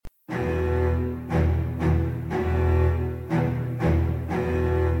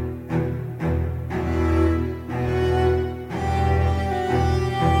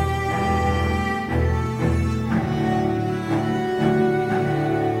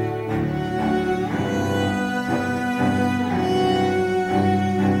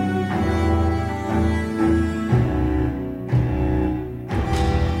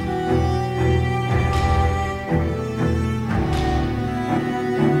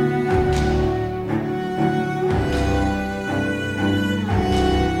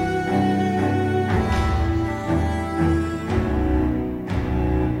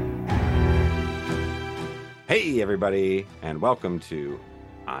Hey, everybody, and welcome to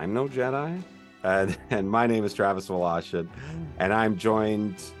I'm No Jedi. And my name is Travis Woloshyn, and I'm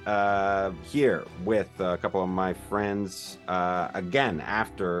joined here with a couple of my friends again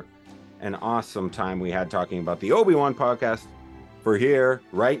after an awesome time we had talking about the Obi-Wan podcast. We're here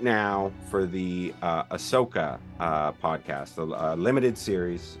right now for the Ahsoka podcast, the limited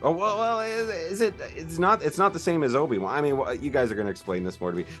series. Oh well, is it? It's not the same as Obi-Wan. I mean, you guys are going to explain this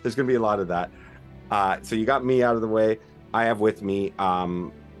more to me. There's going to be a lot of that. So you got me out of the way. I have with me,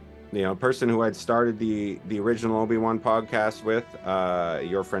 person who had started the original Obi-Wan podcast with,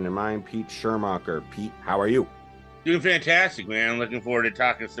 your friend and mine, Pete Schirmacher. Pete, how are you? Doing fantastic, man. Looking forward to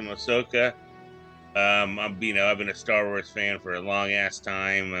talking some Ahsoka. I've been a Star Wars fan for a long ass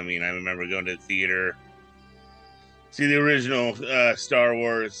time. I mean, I remember going to the theater, see the original Star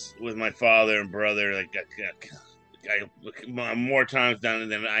Wars with my father and brother. More times down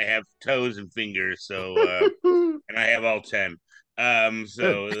than I have toes and fingers. So, and I have all 10.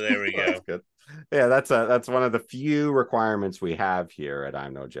 So there we go. That's good. Yeah, that's one of the few requirements we have here at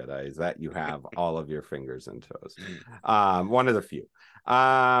I'm No Jedi is that you have all of your fingers and toes. One of the few.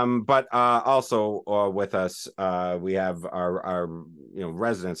 But also with us, we have our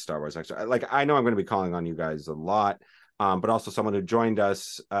resident Star Wars expert. Like, I know I'm going to be calling on you guys a lot, but also someone who joined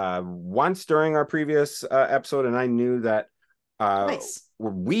us once during our previous episode, and I knew that Twice.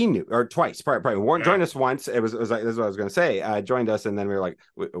 We knew, or twice, probably. Joined us once. It was like, this is what I was going to say. Joined us, and then we were like,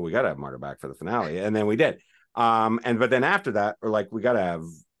 we got to have Marta back for the finale, and then we did. But then after that, we're like, we got to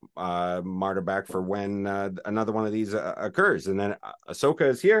have Marta back for when another one of these occurs, and then Ahsoka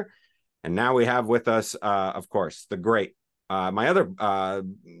is here, and now we have with us, of course, the great my other a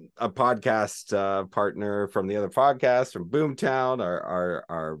podcast partner from the other podcast from Boomtown,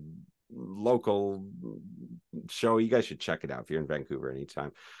 our local show. You guys should check it out if you're in Vancouver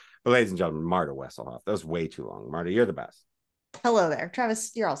anytime. But ladies and gentlemen, Marta Wesselhoff. That was way too long. Marta, you're the best. Hello there,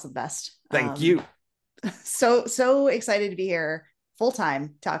 Travis. You're also the best. Thank you. So excited to be here full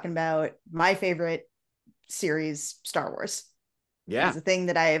time talking about my favorite series, Star Wars. Yeah, it's a thing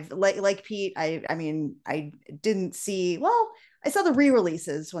that I've like Pete. I mean, I didn't see. Well, I saw the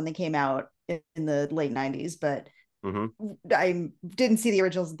re-releases when they came out in the late '90s, but I didn't see the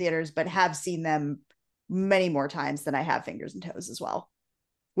originals in theaters, but have seen them many more times than I have fingers and toes as well.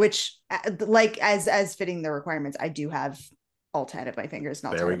 Which, like, as fitting the requirements, I do have all 10 of my fingers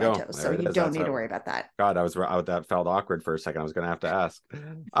and all 10 of my toes. So you don't need to worry about that. God, that felt awkward for a second. I was going to have to ask.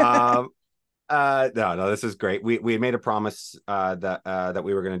 No, this is great. We had made a promise that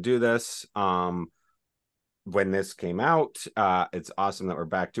we were going to do this. When this came out, it's awesome that we're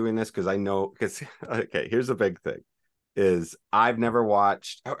back doing this because okay, here's the big thing. Is I've never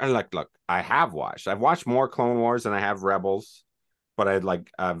watched, and look, I've watched more Clone Wars than I have Rebels, but I had like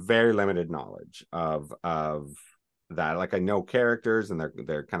a very limited knowledge of that. Like, I know characters and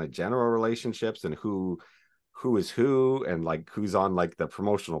their kind of general relationships and who is who and like who's on like the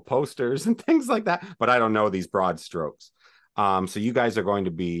promotional posters and things like that, but I don't know these broad strokes. So you guys are going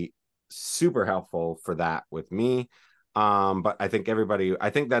to be super helpful for that with me. But I think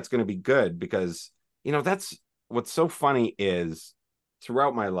that's going to be good because that's what's so funny is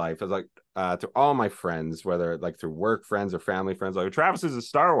throughout my life, I was like, to all my friends, whether like through work friends or family friends, like, Travis is a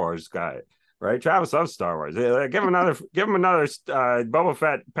Star Wars guy, right? Travis loves Star Wars. Give him another Boba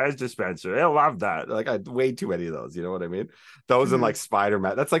Fett Pez dispenser. He'll love that. Like, I way too many of those. You know what I mean? Those and like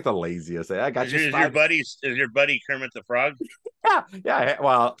Spider-Man. That's like the laziest. I got is your buddy Kermit the Frog? Yeah.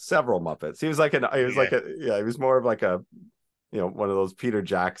 Well, several Muppets. He was more of like a, one of those Peter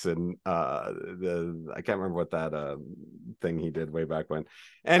Jackson. I can't remember what that thing he did way back when.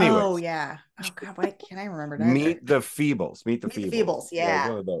 Anyway. Oh yeah. Oh God, why can't I remember that? Meet the Feebles. Yeah.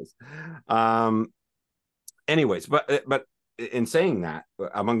 One of those. Anyways, but in saying that,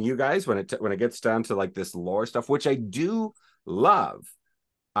 among you guys, when it gets down to like this lore stuff, which I do love,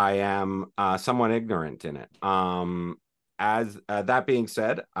 I am somewhat ignorant in it. As that being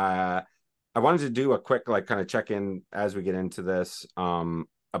said, I wanted to do a quick like kind of check-in as we get into this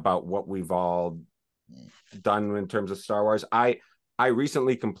about what we've all done in terms of Star Wars. I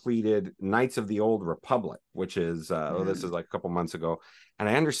recently completed Knights of the Old Republic, which is this is like a couple months ago, and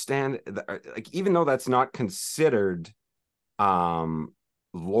I understand that, like, even though that's not considered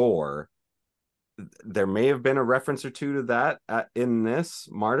lore, there may have been a reference or two to that in this.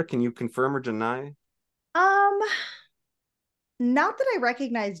 Marta, can you confirm or deny? Not that I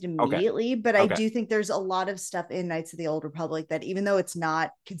recognized immediately, but I do think there's a lot of stuff in Knights of the Old Republic that, even though it's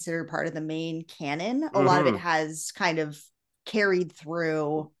not considered part of the main canon, a lot of it has kind of carried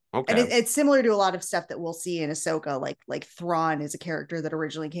through Okay. And it's similar to a lot of stuff that we'll see in Ahsoka, like Thrawn is a character that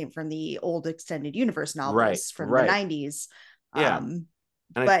originally came from the old extended universe novels from the 90s. Yeah. And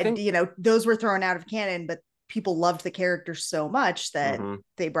But those were thrown out of canon, but people loved the character so much that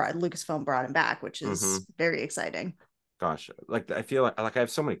Lucasfilm brought him back, which is very exciting. Gosh, like I feel like I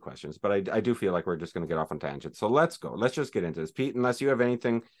have so many questions, but I do feel like we're just going to get off on tangents. So let's go. Let's just get into this, Pete. Unless you have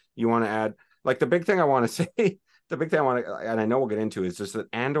anything you want to add, like the big thing I want to say, the big thing I want to, and I know we'll get into, is just that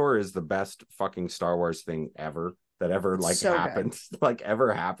Andor is the best fucking Star Wars thing ever that ever happened, like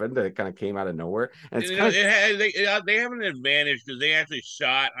ever happened. It kind of came out of nowhere, and it's they have an advantage because they actually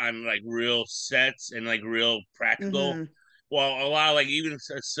shot on like real sets and like real practical. Well, a lot of like even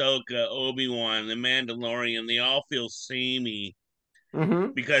Ahsoka, Obi-Wan, The Mandalorian, they all feel samey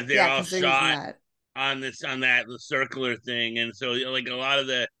because they're all shot on the circular thing, and so like a lot of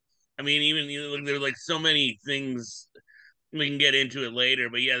the, I mean, even there's like so many things. We can get into it later,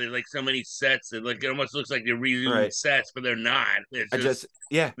 but yeah, there's like so many sets that like it almost looks like they're reusing sets, but they're not. It's just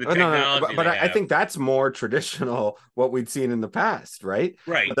the technology. But I think that's more traditional what we'd seen in the past, right?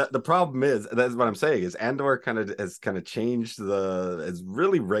 Right. But the problem is, that's what I'm saying, is Andor has changed has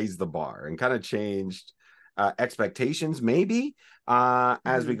really raised the bar and kind of changed expectations maybe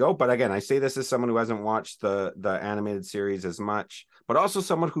as we go. But again, I say this as someone who hasn't watched the animated series as much, but also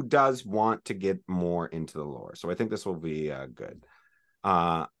someone who does want to get more into the lore. So I think this will be good.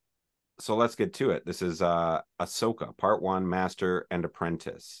 So let's get to it. This is Ahsoka, Part 1, Master and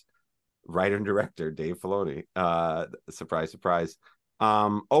Apprentice. Writer and director Dave Filoni. Surprise, surprise.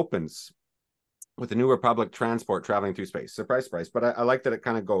 Opens with a New Republic transport traveling through space. Surprise, surprise. But I like that it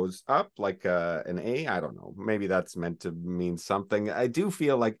kind of goes up like an A. I don't know. Maybe that's meant to mean something. I do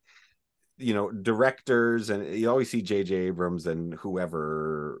feel like, directors, and you always see J.J. Abrams and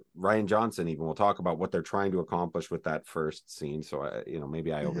whoever, Rian Johnson even, will talk about what they're trying to accomplish with that first scene. So,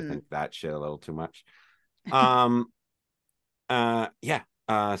 maybe I overthink that shit a little too much. So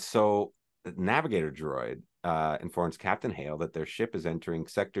the navigator droid informs Captain Hale that their ship is entering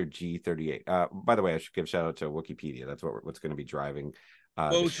Sector G38. By the way, I should give shout out to Wikipedia. That's what's going to be driving.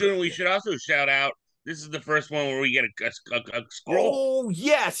 We should also shout out, this is the first one where we get a scroll. Oh,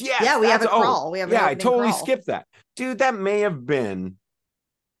 yes. Yeah, we have a crawl. I totally skipped that. Dude, that may have been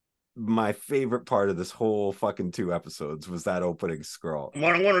my favorite part of this whole fucking 2 episodes, was that opening scroll. I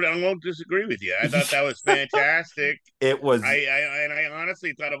won't disagree with you. I thought that was fantastic. It was. I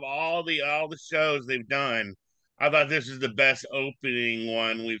honestly thought of all the shows they've done, I thought this is the best opening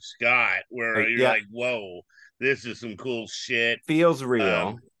one we've got, where you're like, whoa, this is some cool shit. Feels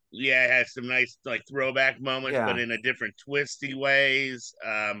real. It has some nice like throwback moments, but in a different twisty ways.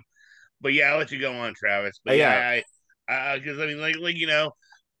 But yeah, I'll let you go on, Travis. But because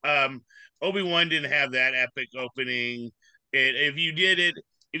Obi-Wan didn't have that epic opening. If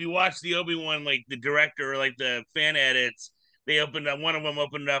you watch the Obi-Wan, like the director or like the fan edits, one of them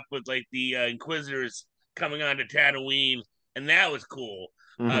opened up with like the Inquisitors coming onto Tatooine, and that was cool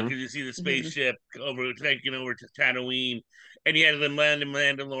because you see the spaceship taking over to Tatooine. And he had the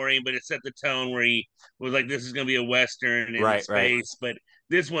Mandalorian, but it set the tone where he was like, "This is going to be a Western in space." Right. But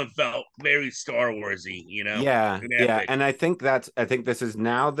this one felt very Star Warsy, Yeah. And I think this is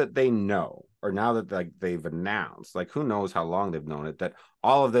now that they know, or now that like they've announced, like who knows how long they've known it, that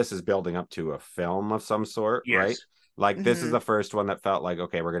all of this is building up to a film of some sort, right? Like this is the first one that felt like,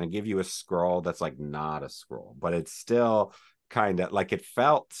 okay, we're going to give you a scroll that's like not a scroll, but it's still kind of like, it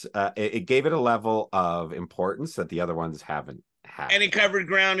felt it gave it a level of importance that the other ones haven't had. And it covered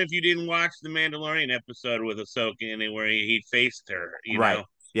ground if you didn't watch the Mandalorian episode with Ahsoka in it, where he faced her, know?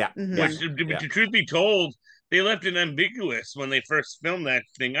 Yeah. Which, to truth be told, they left it ambiguous when they first filmed that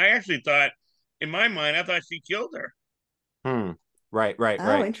thing. I actually thought, in my mind, she killed her. Right.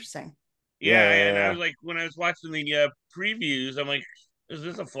 Oh, interesting. And I was like, when I was watching the previews, I'm like, is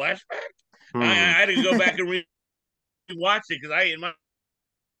this a flashback? I had to go back and watch it because in my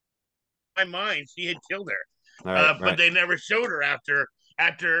mind she had killed her, but they never showed her after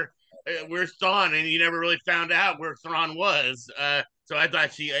where's Thrawn, and you never really found out where Thrawn was. So I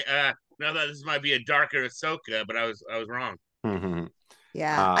thought I thought this might be a darker Ahsoka, but I was wrong.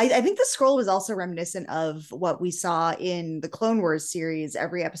 Yeah, I think the scroll was also reminiscent of what we saw in the Clone Wars series.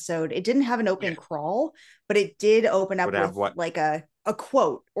 Every episode, it didn't have an open crawl, but it did open up with like a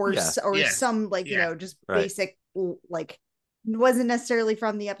quote or some like just basic, like wasn't necessarily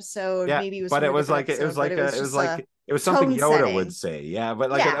from the episode. Maybe it was, but it was like it was something Yoda setting would say. Yeah, but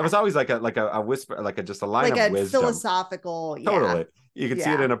like it was always like a whisper, like just a line of wisdom, philosophical. Totally, you could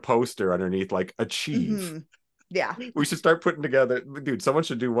see it in a poster underneath, like achieve. Yeah. We should start putting together, dude. Someone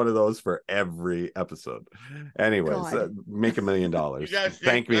should do one of those for every episode. Anyways, make $1 million. You guys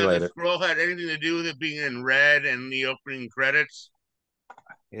Thank think me later. the scroll had anything to do with it being in red and the opening credits?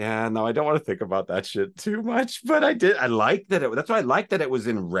 Yeah, no, I don't want to think about that shit too much, but I did. I liked that that's why I liked that it was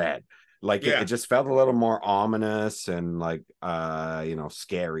in red. Like it just felt a little more ominous and like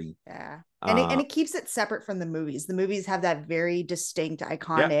scary. Yeah. And it keeps it separate from the movies. The movies have that very distinct,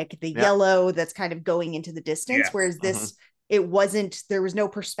 iconic, the yellow that's kind of going into the distance. Whereas this, it wasn't, there was no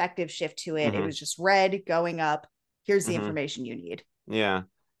perspective shift to it. It was just red going up. Here's the information you need. Yeah.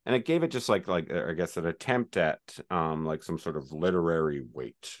 And it gave it just like I guess an attempt at like some sort of literary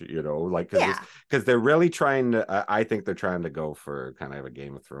weight, like because they're really trying to. I think they're trying to go for kind of a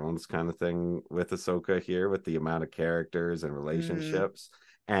Game of Thrones kind of thing with Ahsoka here, with the amount of characters and relationships,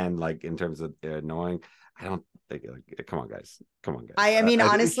 and like in terms of knowing. I don't think. Come on, guys. I mean,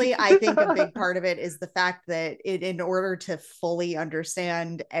 honestly, I think a big part of it is the fact that in order to fully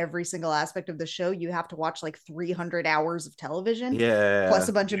understand every single aspect of the show, you have to watch like 300 hours of television, plus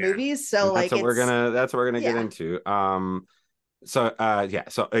a bunch of movies. So and that's what we're gonna get into. I'm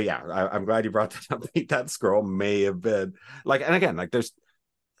glad you brought that up. That scroll may have been like, and again,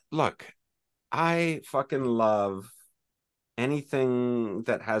 like I fucking love anything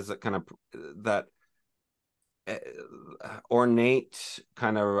that has a kind of that ornate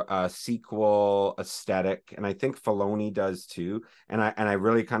kind of sequel aesthetic, and I think Filoni does too, and I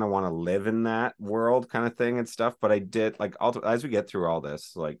really kind of want to live in that world kind of thing and stuff. But I did like as we get through all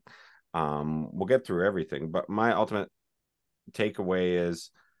this, like we'll get through everything, but my ultimate takeaway is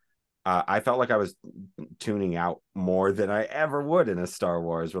I felt like I was tuning out more than I ever would in a Star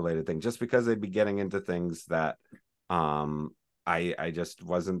Wars related thing, just because they'd be getting into things that I just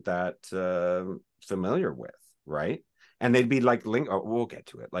wasn't that familiar with. Right. And they'd be like, we'll get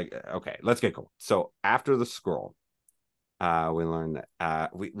to it. Like, okay, let's get going. So after the scroll, we learn that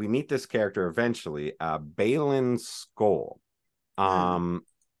we meet this character eventually, Baylan Skoll. Now,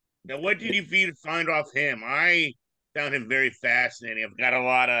 what did you find off him? I found him very fascinating. I've got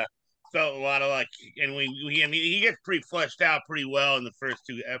felt a lot of like, and he gets pretty fleshed out pretty well in the first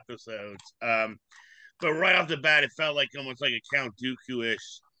 2 episodes. But right off the bat, it felt like almost like a Count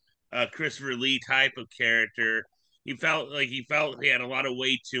Dooku-ish Christopher Lee type of character. He felt he had a lot of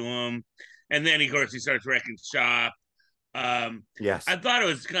weight to him, and then of course he starts wrecking shop. Yes, I thought it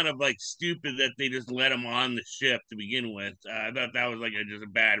was kind of like stupid that they just let him on the ship to begin with. I thought that was like just a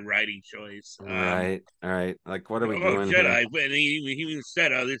bad writing choice. Right, all right. Like, what are we doing Jedi? here? But he even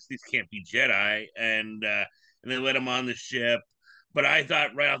said, "Oh, this can't be Jedi," and they let him on the ship. But I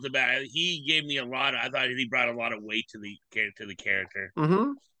thought right off the bat, he gave me I thought he brought a lot of weight to the character.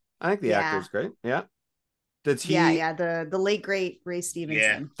 Mm-hmm. I think the actor's great. Yeah. Did he? The late great Ray Stevenson.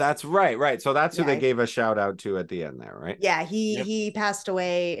 Yeah, that's right. So that's who they gave a shout out to at the end there, right? Yeah, he passed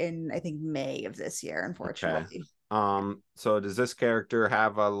away in I think May of this year, unfortunately. Okay. So does this character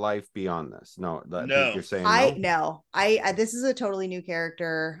have a life beyond this? No. You're saying no. This is a totally new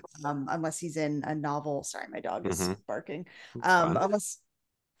character, unless he's in a novel. Sorry, my dog is barking.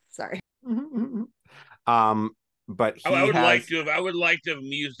 Sorry. But I would like to have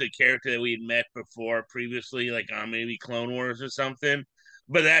used the character that we had met previously, like on maybe Clone Wars or something.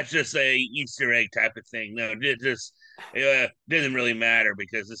 But that's just a Easter egg type of thing. No, it just didn't really matter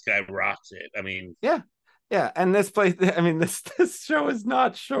because this guy rocks it. I mean, yeah. And this place, I mean, this show is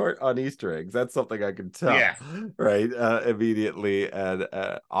not short on Easter eggs. That's something I can tell. Yeah. Right. Immediately and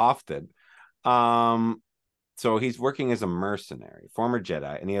often. So he's working as a mercenary, former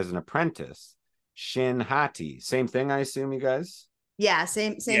Jedi, and he has an apprentice. Shin Hati, same thing, I assume, you guys. Yeah,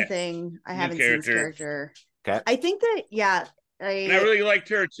 same thing. I haven't seen this character. Okay, I think that I really liked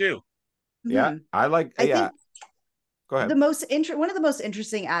her too. Yeah, I like. Go ahead. One of the most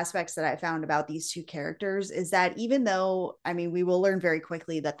interesting aspects that I found about these two characters is that even though, I mean, we will learn very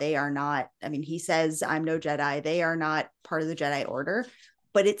quickly that they are not. I mean, he says, "I'm no Jedi." They are not part of the Jedi Order.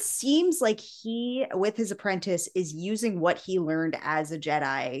 But it seems like he, with his apprentice, is using what he learned as a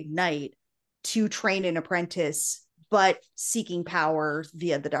Jedi Knight to train an apprentice, but seeking power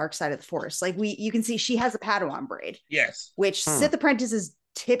via the dark side of the Force. Like you can see she has a Padawan braid. Yes. Which Sith apprentices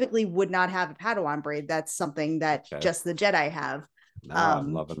typically would not have a Padawan braid. That's something that just the Jedi have. No,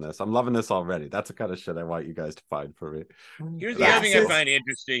 I'm loving this. I'm loving this already. That's the kind of shit I want you guys to find for me. Here's the other thing I find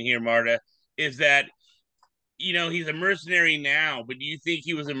interesting here, Marta, is that, he's a mercenary now, but do you think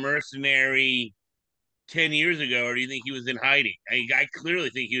he was a mercenary 10 years ago, or do you think he was in hiding? I clearly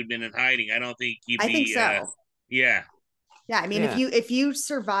think he would have been in hiding. I don't think he'd be. I think so. Yeah. I mean, if you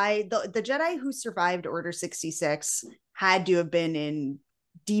survive, the Jedi who survived Order 66 had to have been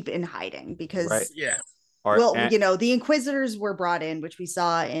deep in hiding because The Inquisitors were brought in, which we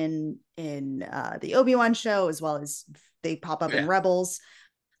saw in the Obi-Wan show, as well as they pop up in Rebels.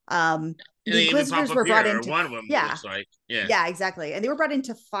 The Inquisitors were brought in to, one of them looks like, yeah, exactly, and they were brought in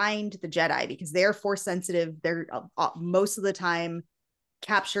to find the Jedi because they're Force sensitive. They're most of the time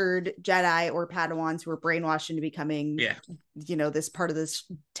captured Jedi or Padawans who were brainwashed into becoming, this part of this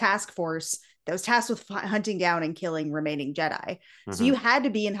task force that was tasked with hunting down and killing remaining Jedi. Mm-hmm. So you had to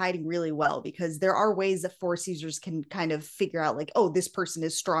be in hiding really well, because there are ways that Force users can kind of figure out, like, oh, this person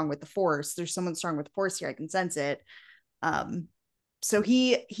is strong with the Force. There's someone strong with the Force here. I can sense it. So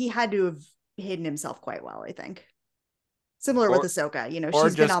he had to have hidden himself quite well, I think. Similar with Ahsoka,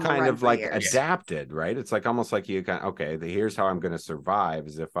 she's been on the run kind of like years. Adapted, right? It's like almost like you kind of, okay, here's how I'm going to survive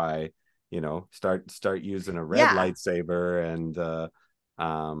is if I, start using a red lightsaber and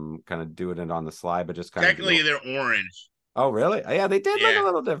kind of doing it on the slide, but just kind technically of they're orange. Oh, really? Yeah, they did look a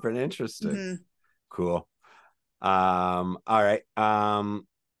little different. Interesting. Mm-hmm. Cool. All right.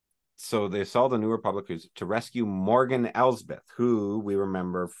 So they saw the New Republic to rescue Morgan Elsbeth, who we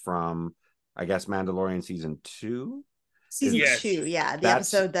remember from, I guess, Mandalorian season 2. Season 2, the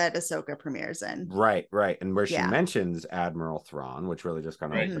episode that Ahsoka premieres in. Right, and where she mentions Admiral Thrawn, which really just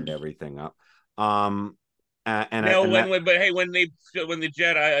kind of opened everything up. When the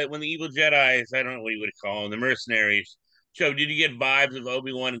evil Jedis, I don't know what you would call them, the mercenaries. So did you get vibes of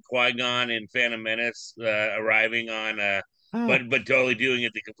Obi-Wan and Qui-Gon and Phantom Menace arriving on but totally doing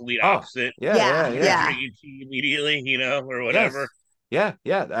it the complete opposite? Yeah. Immediately, or whatever. Yes.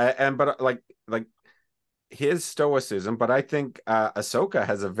 Yeah. But his stoicism, but I think Ahsoka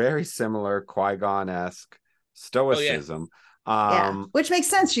has a very similar Qui-Gon-esque stoicism. Which makes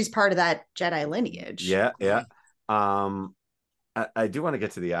sense. She's part of that Jedi lineage. Yeah. I do want to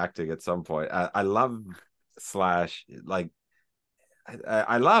get to the acting at some point. I love I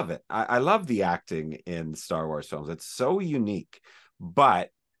love it. I love the acting in Star Wars films. It's so unique, but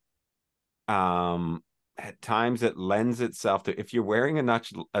at times it lends itself to, if you're wearing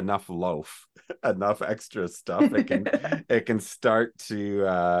enough loaf, enough extra stuff, it can start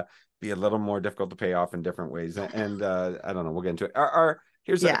to be a little more difficult to pay off in different ways. And I don't know, we'll get into it.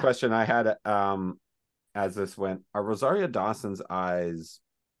 Here's a question I had as this went. Are Rosario Dawson's eyes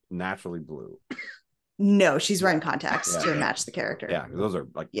naturally blue? No, she's wearing contacts to match the character. Yeah, those are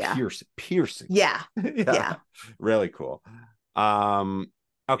like piercing. Yeah. Really cool.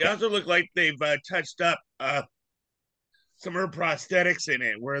 Okay. It also look like they've touched up some of her prosthetics in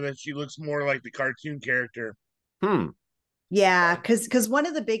it, where she looks more like the cartoon character. Yeah, because one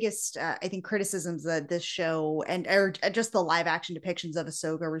of the biggest, I think, criticisms that this show or just the live action depictions of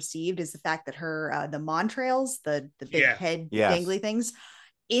Ahsoka received is the fact that her the Montrails, the big head dangly things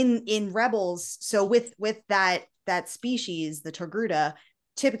in Rebels. So with that species, the Togruta,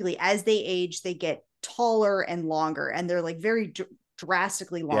 typically as they age, they get taller and longer, and they're like very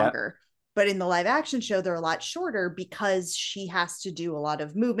drastically longer. But in the live action show, they're a lot shorter because she has to do a lot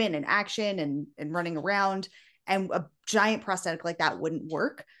of movement and action and running around, and a giant prosthetic like that wouldn't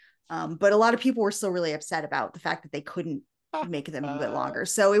work. But a lot of people were still really upset about the fact that they couldn't make them a bit longer.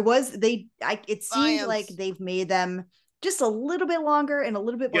 So it seems like they've made them just a little bit longer and a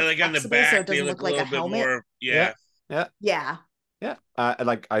little bit more like flexible, on the back, so it doesn't look like a helmet. More, Yeah.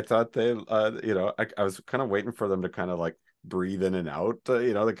 I thought they I was kind of waiting for them to kind of like breathe in and out.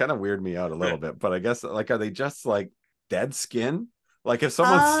 They kind of weird me out a little bit, but I guess are they just like dead skin? Like if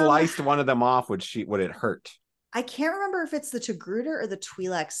someone sliced one of them off, would it hurt? I can't remember if it's the Togruta or the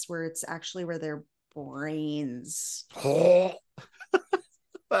Twi'leks where it's actually where their brains.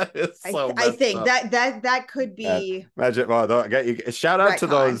 That is so I think up. that could be. Imagine. Shout out to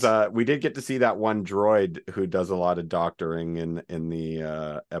those. We did get to see that one droid who does a lot of doctoring in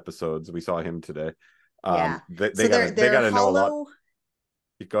the episodes. We saw him today. They got to know a lot.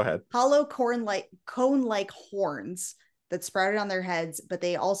 Go ahead. Hollow cone-like horns that sprouted on their heads, but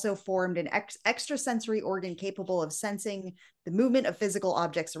they also formed an extrasensory organ capable of sensing the movement of physical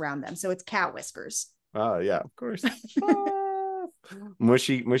objects around them. So it's cat whiskers. Oh yeah, of course.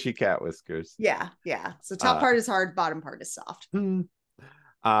 mushy cat whiskers. Yeah. So top part is hard, bottom part is soft.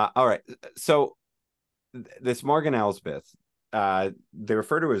 All right. So this Morgan Elsbeth, they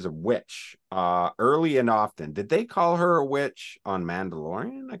refer to her as a witch early and often. Did they call her a witch on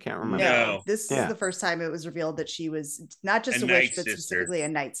Mandalorian? I can't remember. No, this is the first time it was revealed that she was not just a witch, but specifically a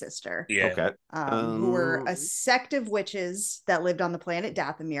night sister. Yeah. Okay. Who were a sect of witches that lived on the planet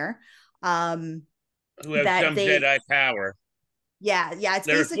Dathomir. Who have some Jedi power. Yeah. It's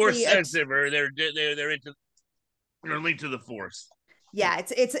they're basically Force sensitive. They're linked to the Force. Yeah,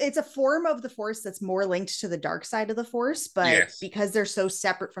 it's a form of the Force that's more linked to the dark side of the Force, but because they're so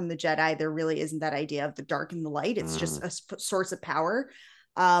separate from the Jedi, there really isn't that idea of the dark and the light. It's just a source of power.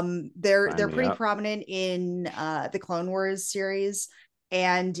 They're pretty prominent in the Clone Wars series,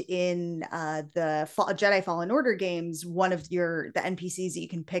 and in the Jedi Fallen Order games. One of the NPCs that you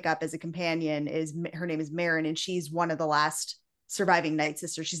can pick up as a companion her name is Marin, and she's one of the last surviving Night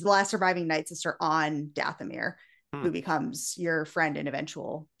Sisters. She's the last surviving Night Sister on Dathomir, who becomes your friend and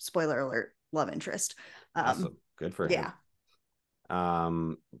eventual, spoiler alert, love interest. Awesome. Good for him.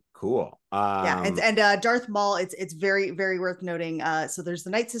 Cool. And Darth Maul, it's very, very worth noting. So there's the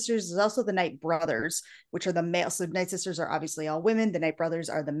Night Sisters, there's also the Night Brothers, which are the male. So Night Sisters are obviously all women. The Night Brothers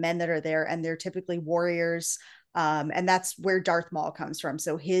are the men that are there, and they're typically warriors. And that's where Darth Maul comes from.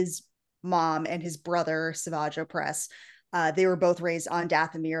 So his mom and his brother, Savage Opress, they were both raised on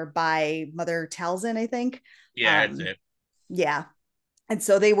Dathomir by Mother Talzin, I think. Yeah, that's it. Yeah. And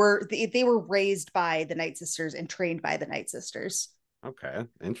so they were raised by the Night Sisters and trained by the Night Sisters. Okay,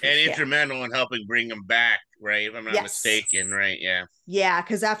 interesting. And instrumental in helping bring them back, right? If I'm not mistaken, right? Yeah. Yeah,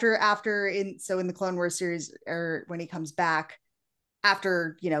 because after in the Clone Wars series, or when he comes back,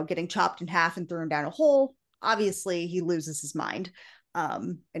 after getting chopped in half and thrown down a hole, obviously he loses his mind.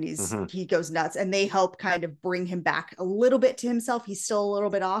 And he goes nuts, and they help kind of bring him back a little bit to himself. He's still a little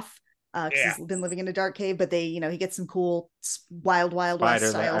bit off because he's been living in a dark cave, but they he gets some cool wild west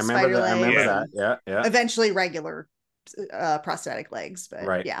style spider legs. I remember that. Yeah. Eventually regular prosthetic legs,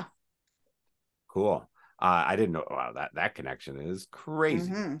 but yeah. Cool. I didn't know. Wow, that connection is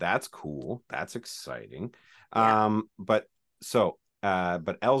crazy. That's cool. That's exciting. But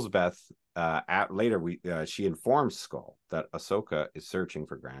Elsbeth, later she informs Skull that Ahsoka is searching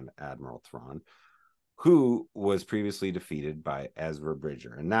for Grand Admiral Thrawn, who was previously defeated by Ezra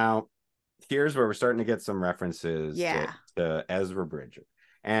Bridger. And now here's where we're starting to get some references to Ezra Bridger.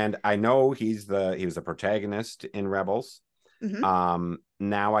 And I know he was the protagonist in Rebels.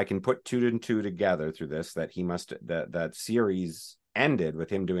 Now I can put 2 and 2 together through this, that that series ended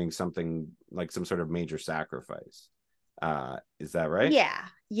with him doing something like some sort of major sacrifice. Is that right?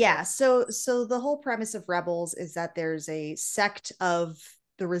 Yeah. So the whole premise of Rebels is that there's a sect of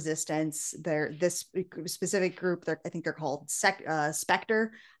the Resistance. This specific group, I think they're called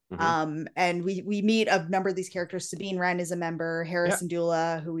Spectre. And we meet a number of these characters. Sabine Wren is a member, Hera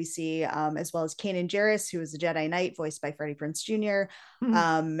Syndulla, who we see, as well as Kanan Jarrus, who is a Jedi Knight voiced by Freddie Prinze Jr.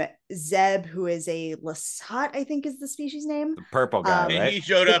 Zeb, who is a Lasat, I think is the species name. The purple guy, right? He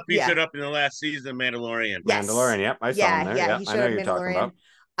showed up. He showed up in the last season of Mandalorian. Yes. Mandalorian, yep. I saw him there. Yeah, he showed up in Mandalorian.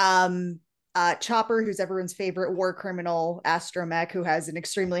 Chopper, who's everyone's favorite war criminal astromech, who has an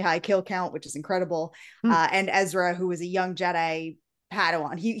extremely high kill count, which is incredible. And Ezra, who is a young Jedi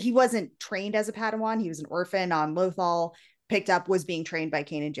Padawan. He wasn't trained as a Padawan. He was an orphan on Lothal, was being trained by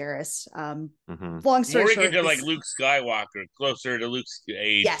Kanan Jarrus. Long story more short, into like Luke Skywalker, closer to Luke's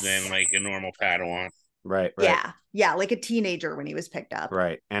age than like a normal Padawan. Right. Yeah, like a teenager when he was picked up.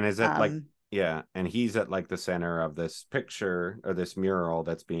 Right. And is it and he's at like the center of this picture or this mural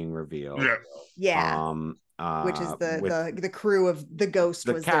that's being revealed. Yeah. Which is the crew of the Ghost,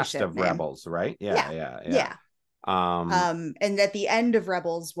 the was cast their of Rebels, right? Yeah. And at the end of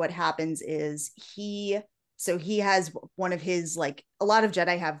Rebels, what happens is he has one of his, like, a lot of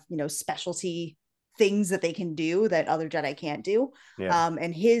Jedi have specialty things that they can do that other Jedi can't do.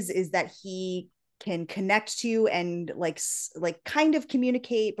 And his is that he can connect to and like kind of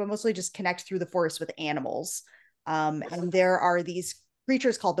communicate, but mostly just connect through the Force with animals. And there are these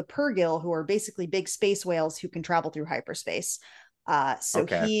creatures called the Purrgil, who are basically big space whales who can travel through hyperspace.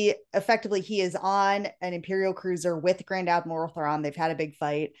 He is on an Imperial cruiser with Grand Admiral Thrawn. They've had a big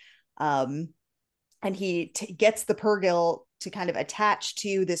fight. And he gets the Purrgil to kind of attach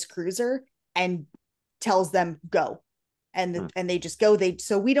to this cruiser and tells them go. And they just go.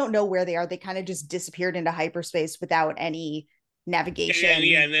 So we don't know where they are. They kind of just disappeared into hyperspace without any navigation.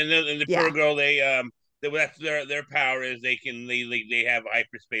 And then the Purrgil, that's their power is they have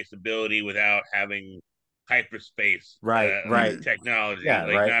hyperspace ability without having hyperspace technology.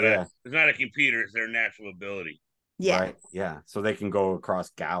 It's not a computer, it's their natural ability. So they can go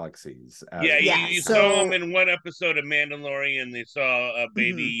across galaxies. You saw them in one episode of Mandalorian. They saw a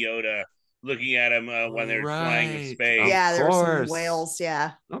baby Yoda looking at him when they're flying in space. There were some whales.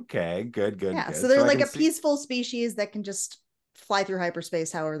 Okay, good. So they're like a peaceful species that can just fly through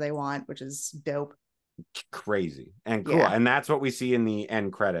hyperspace however they want, which is dope. Crazy and cool. And that's what we see in the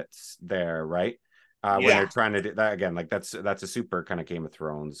end credits there, right? When they're trying to do that again, like that's a super kind of Game of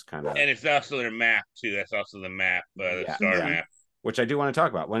Thrones kind of, and it's also their map too. That's also the map, the star map, which I do want to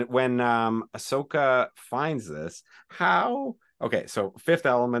talk about. When Ahsoka finds this, how okay, so Fifth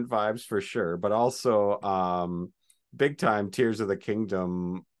Element vibes for sure, but also big time Tears of the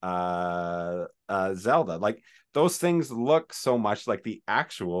Kingdom Zelda. Like those things look so much like the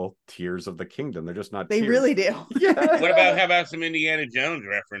actual Tears of the Kingdom. They're just not They tears. really do. Yeah. How about some Indiana Jones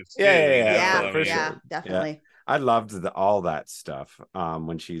reference too? Yeah, for Yeah, sure. definitely. Yeah. I loved all that stuff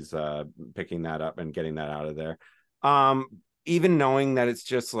when she's picking that up and getting that out of there. Even knowing that it's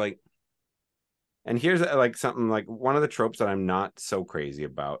just like, and here's like something like one of the tropes that I'm not so crazy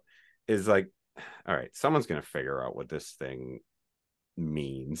about is like, all right, someone's gonna figure out what this thing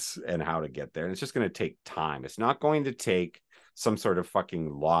means and how to get there, and it's just gonna take time. It's not going to take some sort of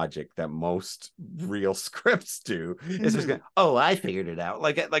fucking logic that most real scripts do. It's just gonna, oh, I figured it out.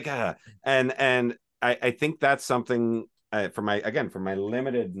 And I think that's something from my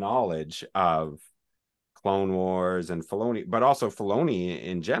limited knowledge of Clone Wars and Filoni, but also Filoni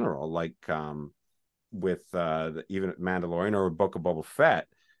in general, like with even Mandalorian or Book of Boba Fett.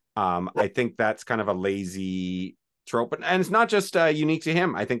 I think that's kind of a lazy trope, and it's not just unique to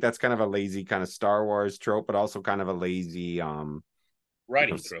him. I think that's kind of a lazy kind of Star Wars trope, but also kind of a lazy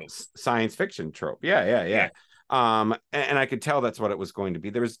writing trope, science fiction trope. Yeah. And I could tell that's what it was going to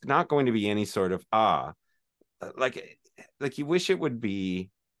be. There was not going to be any sort of like you wish it would be,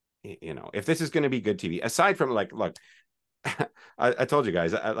 you know, if this is going to be good TV, aside from like, look, I told you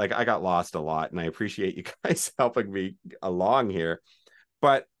guys, I got lost a lot, and I appreciate you guys helping me along here.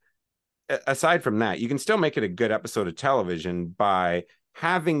 But aside from that, you can still make it a good episode of television by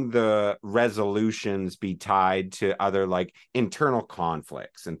having the resolutions be tied to other like internal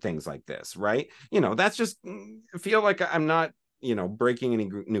conflicts and things like this, right? You know, that's just feel like I'm not, you know, breaking any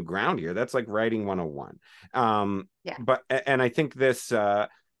new ground here. That's like writing 101. But and I think this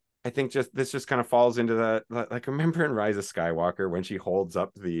this kind of falls into the, like, remember in Rise of Skywalker when she holds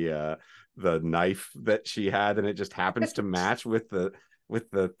up the knife that she had and it just happens to match with the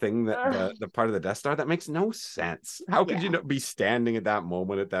thing that the part of the Death Star? That makes no sense. How could you be standing at that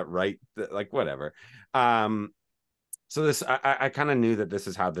moment at that like whatever. So this I kind of knew that this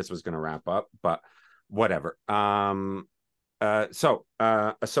is how this was going to wrap up, but whatever. So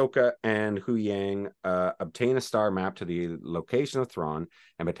Ahsoka and Hu Yang obtain a star map to the location of Thrawn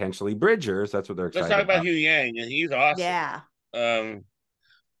and potentially Bridgers. That's what they're excited about. Let's talk about Hu Yang, and he's awesome. I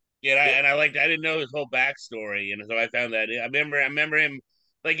didn't know his whole backstory, and so I found that I remember him.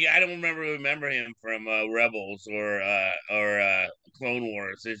 Like, I don't remember him from Rebels or Clone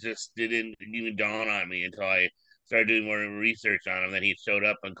Wars. It just didn't even dawn on me until I started doing more research on him. That he showed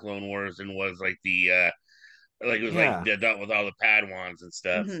up in Clone Wars and was like dealt with all the Padawans and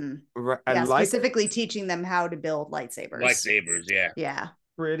stuff. Specifically teaching them how to build lightsabers. Yeah.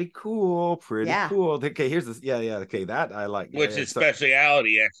 Pretty cool. Okay, here's this. Yeah. Okay, that I like. Which his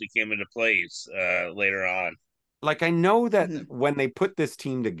speciality actually came into place later on. Like, I know that when they put this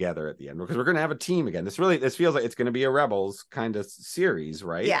team together at the end, because we're going to have a team again. This feels like it's going to be a Rebels kind of series,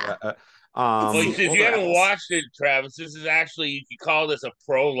 right? Yeah. Since you haven't watched it, Travis, this is actually, you could call this a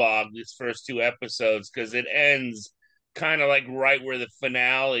prologue, these first two episodes, because it ends kind of like right where the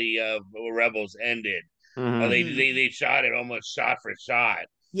finale of Rebels ended. They shot it almost shot for shot.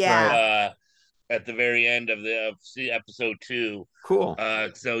 Yeah. At the very end of episode 2. Cool.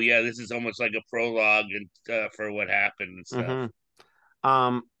 So yeah, this is almost like a prologue and for what happened and stuff.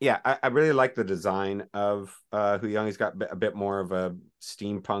 I really like the design of Hu Yang. He's got a bit more of a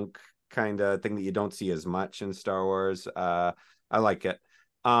steampunk kind of thing that you don't see as much in Star Wars. I like it.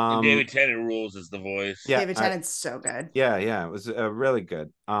 And David Tennant rules as the voice. Yeah, David Tennant's so good. Yeah, it was really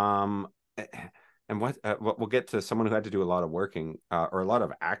good. And we'll get to someone who had to do a lot of working or a lot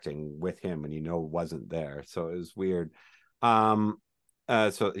of acting with him, and wasn't there, so it was weird. Potentially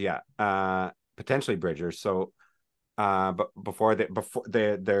Bridgers. So, but before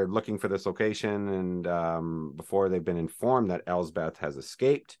they're looking for this location, and before they've been informed that Elsbeth has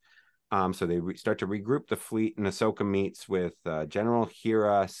escaped, so they start to regroup the fleet, and Ahsoka meets with General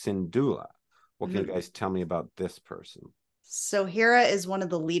Hera Syndulla. What can you guys tell me about this person? So Hera is one of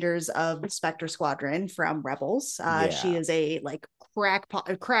the leaders of the Spectre Squadron from Rebels. She is a crackpot.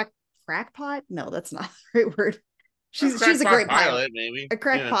 No, that's not the right word. She's a great pilot, maybe. A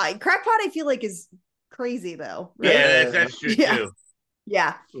crackpot. Yeah. Crackpot, I feel like, is crazy though. Right? Yeah, that's true too.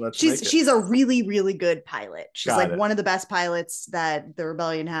 Yeah. She's a really, really good pilot. She's one of the best pilots that the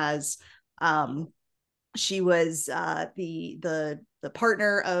Rebellion has. She was the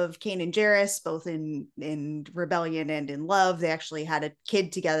partner of Kanan Jarrus, both in Rebellion and in Love. They actually had a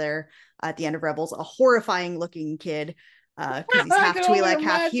kid together at the end of Rebels, a horrifying looking kid, because he's half Twi'lek,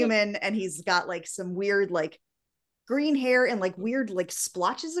 half human, and he's got some weird green hair and weird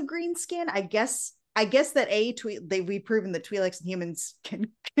splotches of green skin. I guess I guess that we've proven that Twi'leks and humans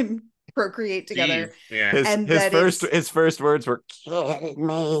can procreate together. Jeez, yeah. His first words were "kidding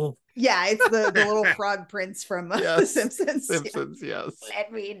me." Yeah, it's the little frog prince from The Simpsons. Yes.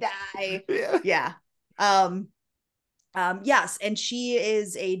 Let me die. Yeah. Yes, and she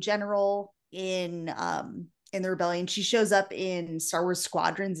is a general in the rebellion. She shows up in Star Wars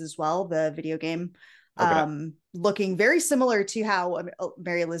Squadrons as well, the video game. Okay. Looking very similar to how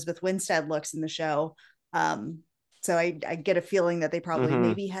Mary Elizabeth Winstead looks in the show. So I get a feeling that they probably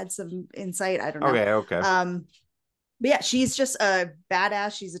maybe had some insight. I don't know. Okay. But yeah, she's just a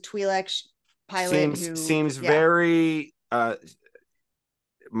badass. She's a Twi'lek pilot seems very.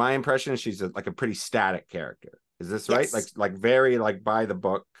 My impression is she's like a pretty static character. Is this right? Like very like by the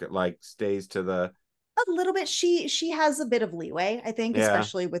book, like stays to the. A little bit. She has a bit of leeway, I think,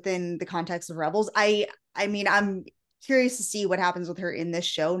 especially within the context of Rebels. I mean, I'm curious to see what happens with her in this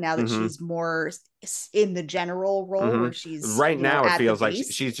show now that she's more in the general role where she's now it feels like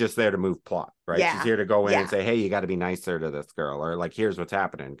she's just there to move plot, right? Yeah. She's here to go in and say, hey, you got to be nicer to this girl, or like here's what's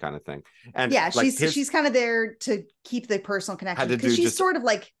happening kind of thing. And she's kind of there to keep the personal connection because she's sort of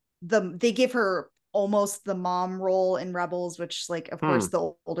like they give her almost the mom role in Rebels, which like of course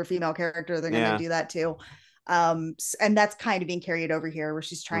the older female character, they're gonna do that too. And that's kind of being carried over here where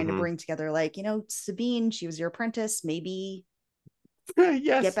she's trying to bring together, like, Sabine, she was your apprentice, maybe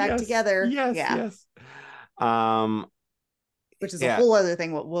get back together. Yes. Which is a whole other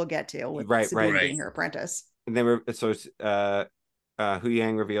thing what we'll get to with Sabine being her apprentice. And they were Hu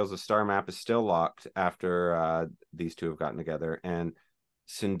Yang reveals the star map is still locked after these two have gotten together, and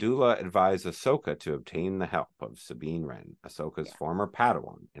Syndulla advised Ahsoka to obtain the help of Sabine Wren, Ahsoka's former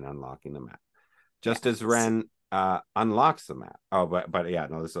Padawan, in unlocking the map. Just as Wren unlocks the map. Oh, but yeah,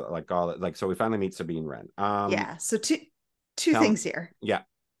 no, this is like all like so we finally meet Sabine Wren. So two things here. Yeah.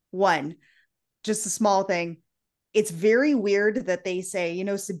 One, just a small thing. It's very weird that they say,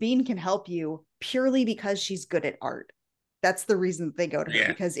 Sabine can help you purely because she's good at art. That's the reason that they go to her,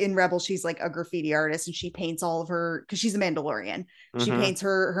 because in Rebels, she's like a graffiti artist and she paints all of her, because she's a Mandalorian. She paints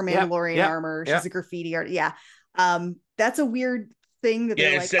her Mandalorian armor. She's a graffiti artist. Yeah. That's a weird thing that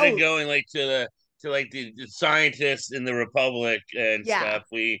they're instead of going like to the scientists in the Republic and stuff,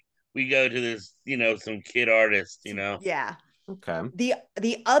 we go to this, some kid artist, Yeah. Okay.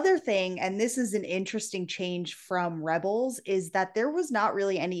 The other thing, and this is an interesting change from Rebels, is that there was not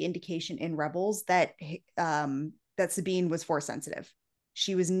really any indication in Rebels that that Sabine was Force sensitive.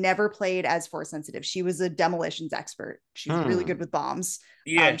 She was never played as Force sensitive. She was a demolitions expert. She was really good with bombs.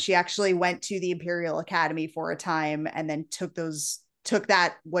 Yeah. She actually went to the Imperial Academy for a time and then took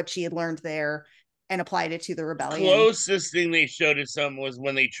what she had learned there and applied it to the rebellion. Closest thing they showed us some was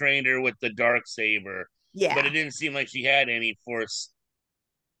when they trained her with the Darksaber. Yeah. But it didn't seem like she had any Force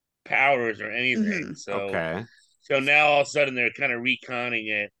powers or anything. So now all of a sudden they're kind of retconning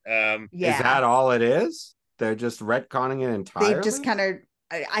it. Is that all it is? They're just retconning it entirely? They've just kind of,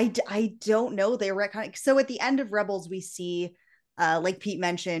 I don't know. They're retconning. So at the end of Rebels, we see, like Pete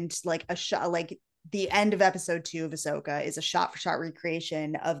mentioned, like a shot, like the end of episode 2 of Ahsoka is a shot-for-shot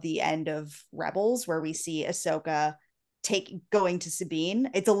recreation of the end of Rebels, where we see Ahsoka going to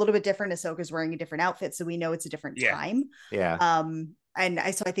Sabine. It's a little bit different. Ahsoka's wearing a different outfit, so we know it's a different time. Yeah. And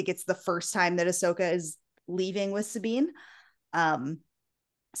I think it's the first time that Ahsoka is leaving with Sabine.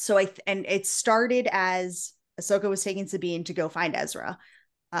 So and it started as Ahsoka was taking Sabine to go find Ezra.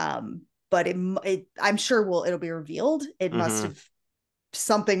 But I'm sure it'll be revealed. It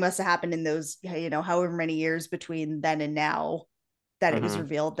something must have happened in those, however many years between then and now that it was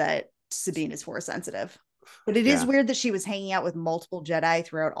revealed that Sabine is Force sensitive. But it is weird that she was hanging out with multiple Jedi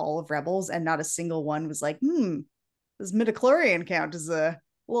throughout all of Rebels and not a single one was like, this midichlorian count is a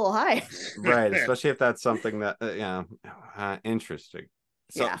little high. Right, especially if that's something that, interesting.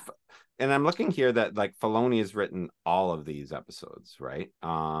 So, and I'm looking here that like Filoni has written all of these episodes, right?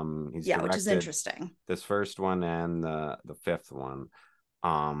 He's which is interesting. This first one and the fifth one.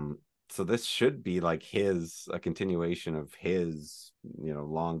 So this should be like a continuation of his,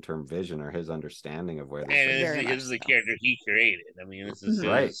 long-term vision or his understanding of where this is the character he created. I mean, this is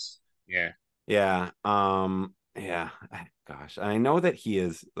right. Yeah. Gosh, I know that he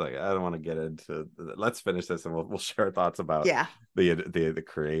is like, I don't want to get into let's finish this and we'll share our thoughts about the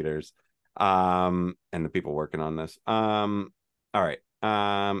creators and the people working on this. All right.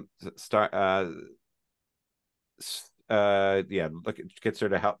 Gets her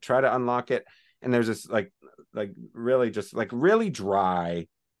to help try to unlock it, and there's this like really dry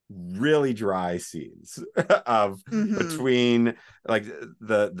scenes of between like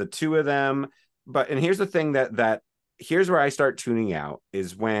the two of them. And here's the thing that here's where I start tuning out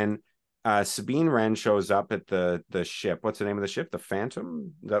is when Sabine Wren shows up at the ship. What's the name of the ship? The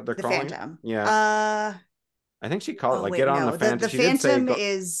Phantom? Is that what they're The calling Phantom. it? Yeah. I think she called it like wait, get on no. the Phantom. The She did say Phantom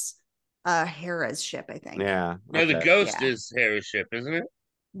is Hera's ship, I think. yeah. No, the Okay. Ghost Yeah. is Hera's ship, isn't it?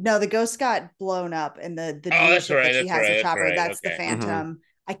 No, the Ghost got blown up, and the Oh, new that's ship right. that she That's has right. a That's chopper. right. That's the Okay. Phantom.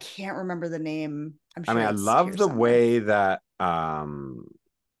 I can't remember the name. I'm I sure mean, I it's love here the somewhere. way that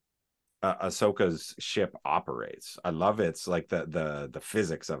Ahsoka's ship operates. I love it's like the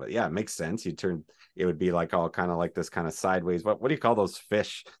physics of it. Yeah, it makes sense. It would be like all kind of like this kind of sideways. What do you call those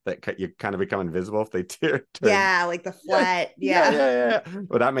fish that you kind of become invisible if they turn? Yeah, like the flat. Yeah.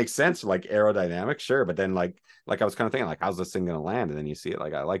 Well, that makes sense. Like aerodynamic, sure. But then like I was kind of thinking like, how's this thing gonna land? And then you see it.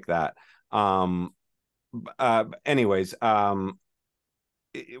 Like I like that. Anyways,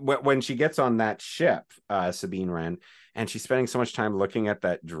 when she gets on that ship, Sabine Wren, and she's spending so much time looking at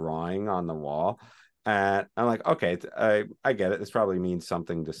that drawing on the wall, and I'm like, okay, I get it. This probably means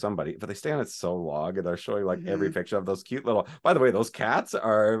something to somebody, but they stay on it so long, and they're showing like every picture of those cute little. By the way, those cats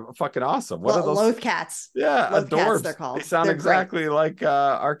are fucking awesome. What are those? Loth cats. Yeah, Loth adorbs. cats, they're called. They sound they're exactly like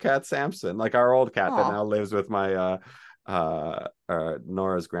our cat Samson, like our old cat that Aw. now lives with my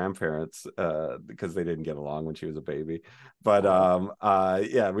Nora's grandparents because they didn't get along when she was a baby. But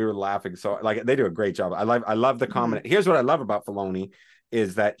yeah, we were laughing. So like they do a great job. I love the comment. Here's what I love about Filoni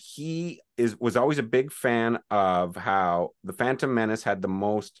is that he was always a big fan of how the Phantom Menace had the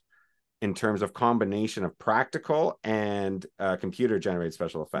most in terms of combination of practical and computer generated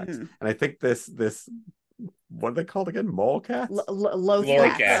special effects. And I think this what are they called again? Mole cats? Loth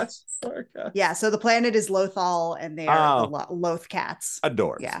cats. Yeah, so the planet is Lothal, and they are the Loth cats.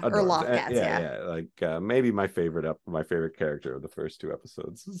 Adorbs. Yeah, Adorbs. or Loth cats. Yeah. Like maybe my favorite character of the first two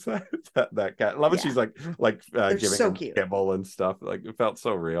episodes is that cat. Love it. She's like giving so him cute. kibble and stuff. Like it felt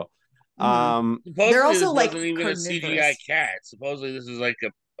so real. Supposedly they're also this like wasn't even a CGI carnivorous. cat. Supposedly this is like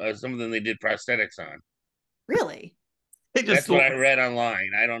something they did prosthetics on. Really? That's what I read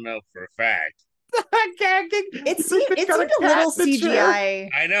online. I don't know for a fact. It seemed a little CGI.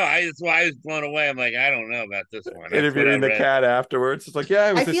 I know. That's why I was blown away. I'm like, I don't know about this one. That's interviewing the cat afterwards. It's like,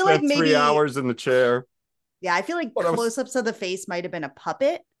 yeah, I feel spent like maybe 3 hours in the chair. Yeah, I feel like close-ups of the face might have been a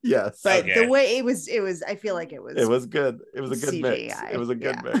puppet. Yes, but the way it was, I feel like it was. It was good. It was a good CGI. mix. It was a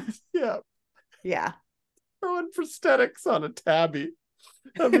good mix. Yeah. Yeah. Throwing prosthetics on a tabby.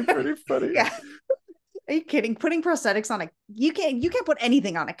 That'd be pretty funny. Yeah. Are you kidding? Putting prosthetics on you can't put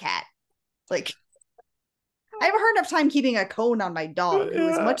anything on a cat. Like, I have a hard enough time keeping a cone on my dog, who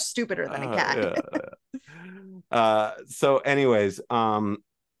is much stupider than a cat. So anyways,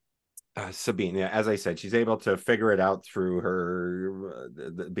 Sabine, yeah, as I said, she's able to figure it out through her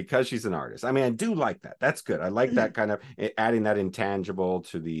because she's an artist. I mean, I do like that. That's good. I like that kind of adding that intangible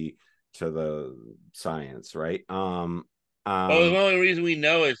to the science, right? Well, the only reason we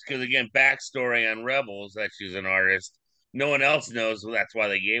know is because, again, backstory on Rebels that she's an artist. No one else knows, so that's why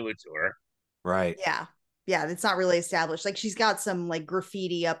they gave it to her. Right. Yeah, it's not really established. Like, she's got some like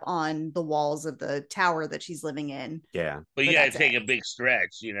graffiti up on the walls of the tower that she's living in. Yeah, but you gotta take a big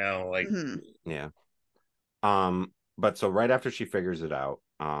stretch, like yeah. But so right after she figures it out,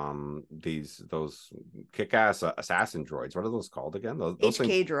 those kick-ass assassin droids, what are those called again? Those HK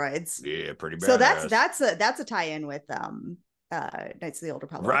things? Droids. Yeah, pretty bad. So that's a tie-in with Knights of the Old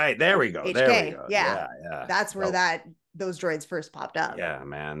Republic. Right, there we go. HK. There we go. Yeah. That's where those droids first popped up. Yeah,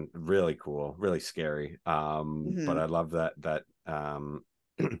 man, really cool, really scary. But I love that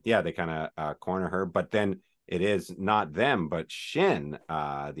yeah, they kind of corner her, but then it is not them but Shin,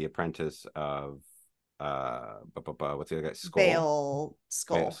 the apprentice of what's the other guy? Skull.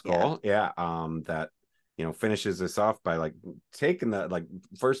 Yeah. That finishes this off by like taking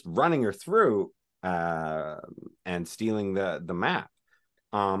first running her through and stealing the map.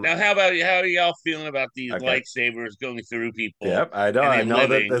 Now, how are y'all feeling about these lightsabers going through people? Yep, I know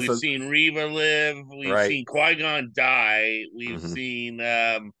that we've seen Reva live, we've seen Qui-Gon die, we've seen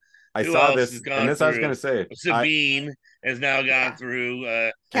I saw this, and this I was going to say, Sabine has now gone through.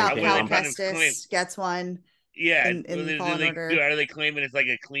 Cal Kestis gets one. Yeah, in Fallen Order. Are they claiming it's like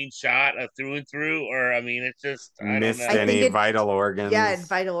a clean shot of through and through, or I mean, it's just missed any vital organs? Yeah,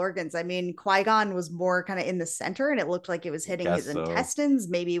 vital organs. I mean, Qui-Gon was more kind of in the center, and it looked like it was hitting his intestines.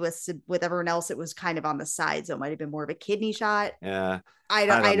 Maybe with everyone else, it was kind of on the side, so it might have been more of a kidney shot. Yeah, I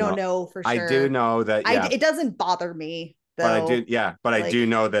don't know for sure. I do know that. Yeah. It doesn't bother me. Though, but I do, yeah. But I do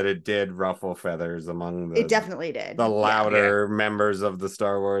know that it did ruffle feathers among it definitely did the louder members of the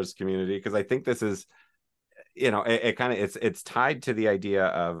Star Wars community, because I think this is. It kind of it's tied to the idea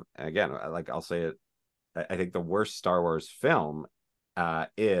of, again, like I'll say it, I think the worst Star Wars film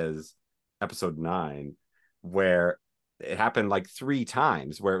is Episode 9, where it happened like 3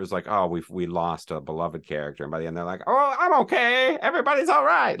 times where it was like, oh, we lost a beloved character, and by the end they're like, oh, I'm okay, everybody's all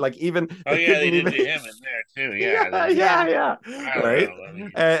right. Like even Oh they yeah, couldn't they did even. to him in there too. Yeah, Yeah. yeah, I don't right. know.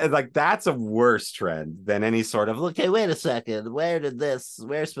 I mean, Like that's a worse trend than any sort of, okay, wait a second, where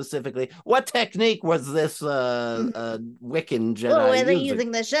specifically, what technique was this Wiccan Oh, Jedi whether using?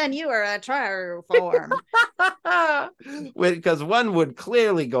 using the Shen, you are a trier form. Because one would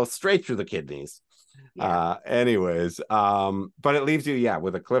clearly go straight through the kidneys. Yeah. Anyways, but it leaves you, yeah,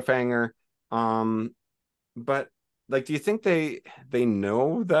 with a cliffhanger. But like, do you think they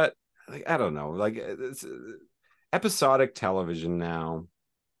know that? Like, I don't know. Like, it's, episodic television now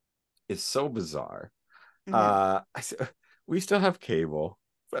is so bizarre. Mhm. We still have cable,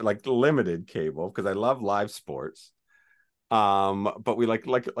 but like limited cable, because I love live sports. But we like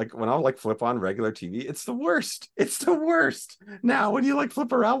when I'll like flip on regular TV, it's the worst. It's the worst. Now when you like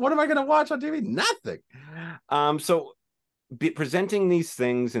flip around, what am I gonna watch on TV? Nothing. So presenting these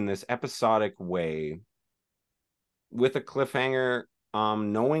things in this episodic way with a cliffhanger,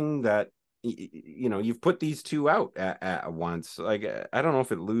 knowing that you know you've put these two out at once, like I don't know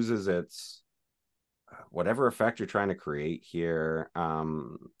if it loses its whatever effect you're trying to create here.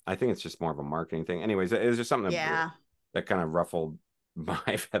 I think it's just more of a marketing thing. Anyways, it's just something Yeah. that kind of ruffled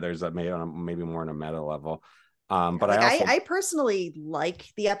my feathers, that made on maybe more on a meta level. Yeah, But I like also, I personally like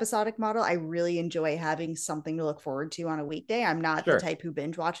the episodic model. I really enjoy having something to look forward to on a weekday. I'm not the sure, type who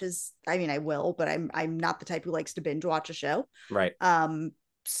binge watches. I mean, I will, but I'm not the type who likes to binge watch a show. right. Um,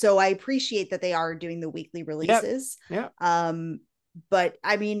 so I appreciate that they are doing the weekly Yep. releases. Yeah. But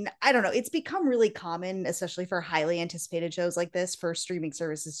I mean, I don't know. It's become really common, especially for highly anticipated shows like this, for streaming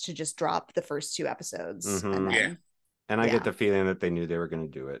services to just drop the first 2 episodes and Mm-hmm. yeah. then And I get yeah, the feeling that they knew they were going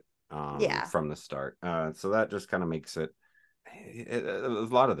to do it yeah. from the start. So that just kind of makes a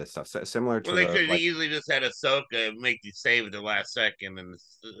lot of this stuff similar Well, to they the could have like easily just had Ahsoka make you save at the last second and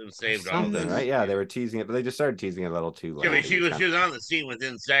saved all something, Mhm. right? this. Yeah, You they know? were teasing it, but they just started teasing it a little too I late. mean, That you kind she was on the scene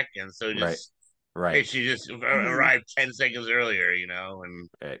within seconds, so of, right, just right, hey, she just Mhm. arrived 10 seconds earlier, you know, and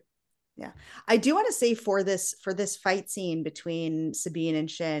right. Yeah. I do want to say for this fight scene between Sabine and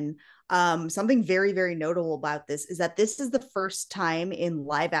Shin, something very, very notable about this is that this is the first time in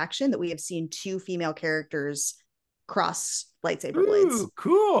live action that we have seen 2 female characters cross lightsaber blades. Ooh, It's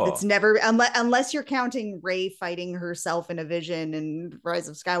cool. never, unless you're counting Rey fighting herself in a vision in Rise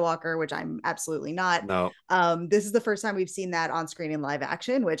of Skywalker, which I'm absolutely not. No, This is the first time we've seen that on screen in live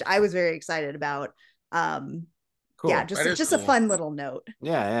action, which I was very excited about. Yeah, cool. that is just a cool. fun little note.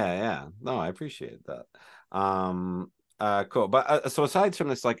 Yeah. No, I appreciate that. Cool. But so aside from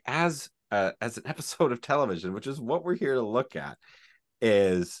this, like as an episode of television, which is what we're here to look at,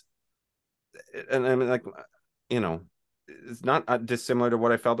 is, and I mean, like, you know, it's not dissimilar to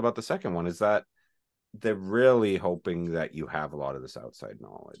what I felt about the second one, is that they're really hoping that you have a lot of this outside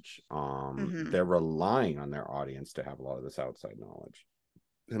knowledge. Mm-hmm. They're relying on their audience to have a lot of this outside knowledge.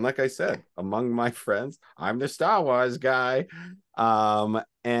 And like I Yeah. said, among my friends, I'm the Star Wars guy.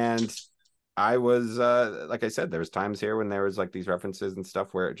 And I was like I said, there was times here when there was like these references and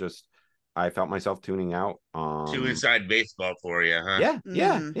stuff where it just I felt myself tuning out. Too inside baseball for you, huh?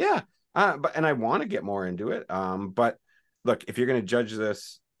 Mm-hmm. Yeah. But and I want to get more into it. But look, if you're gonna judge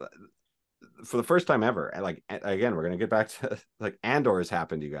this for the first time ever, like again, we're gonna get back to like Andor has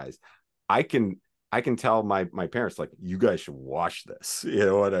happened, you guys. I can tell my parents, like, you guys should watch this. You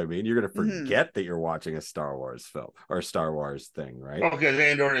know what I mean? You're gonna Mm-hmm. forget that you're watching a Star Wars film or a Star Wars thing, right? Oh, because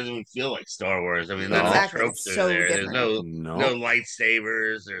Andor doesn't even feel like Star Wars. I mean, none of the No, Exactly. It's tropes are so there. There's different. no no.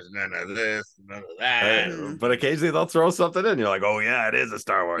 lightsabers. There's none of this, none of that. Mm-hmm. But occasionally they'll throw something in. You're like, oh yeah, it is a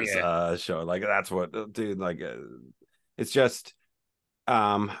Star Wars Yeah. show. Like that's what, dude. Like, it's just.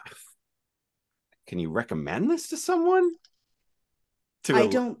 Um, can you recommend this to someone? I To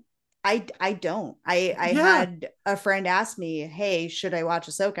don't I don't. I yeah. had a friend ask me, "Hey, should I watch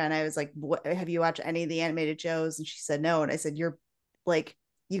Ahsoka?" And I was like, "What, have you watched any of the animated shows?" And she said no. And I said, "You're like,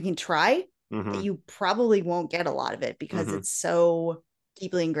 you can try, but Mm-hmm. you probably won't get a lot of it because Mm-hmm. it's so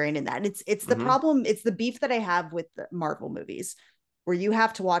deeply ingrained in that." And it's the Mm-hmm. problem, it's the beef that I have with the Marvel movies, where you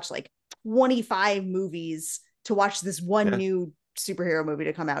have to watch like 25 movies to watch this one Yeah. new superhero movie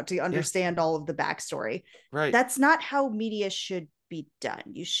to come out to Yeah. understand all of the backstory. Right. That's not how media should be done.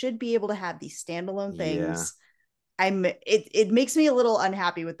 You should be able to have these standalone Yeah. things. It makes me a little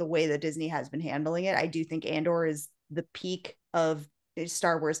unhappy with the way that Disney has been handling it. I do think Andor is the peak of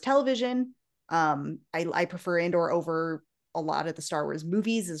Star Wars television. I prefer Andor over a lot of the Star Wars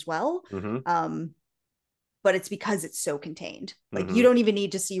movies as well. Mm-hmm. but it's because it's so contained. Like you don't even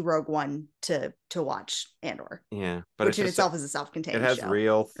need to see Rogue One to watch Andor. Yeah, but which in itself is a self-contained it has show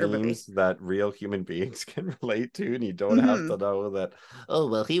real or movie. themes that real human beings can relate to, and you don't have to know that. Oh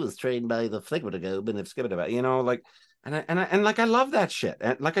well, he was trained by the Fligmatagobe and if Skibidi, you know, like, and like I love that shit,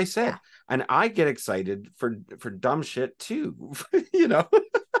 and like I said, and I get excited for dumb shit too, you know.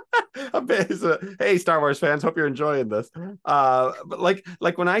 A bit, hey, Star Wars fans, hope you're enjoying this. But like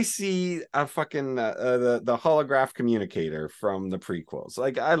when I see a fucking the holograph communicator from the prequels,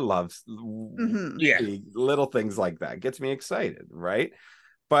 like I love the little things like that. It gets me excited, right?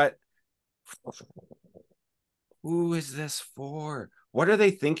 But who is this for? What are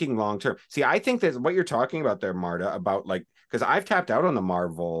they thinking long term? See, I think that what you're talking about there, Marta, about like, because I've tapped out on the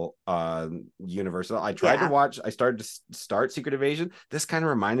Marvel universe. I tried to watch, I started to start Secret Invasion. This kind of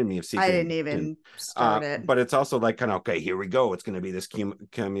reminded me of Secret I didn't even start it. But it's also like kind of, okay, here we go. It's going to be this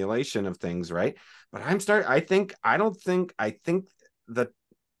accumulation of things, right? But I think that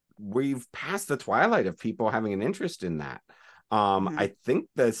we've passed the twilight of people having an interest in that. I think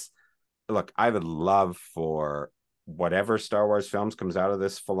look, I would love for whatever Star Wars films comes out of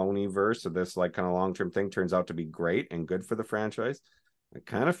this Filoni verse, or this like kind of long-term thing, turns out to be great and good for the franchise. I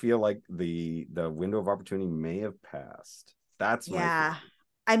kind of feel like the window of opportunity may have passed. That's my feeling.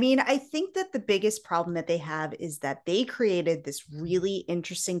 I mean, I think that the biggest problem that they have is that they created this really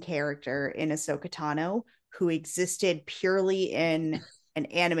interesting character in Ahsoka Tano who existed purely in an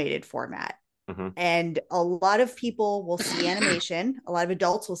animated format. And a lot of people will see animation. A lot of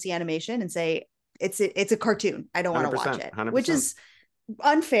adults will see animation and say, it's a cartoon. I don't want to watch it, 100%. Which is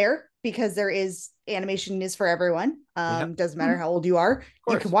unfair because animation is for everyone. Doesn't matter how old you are.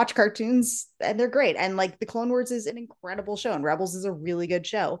 You can watch cartoons and they're great. And like the Clone Wars is an incredible show and Rebels is a really good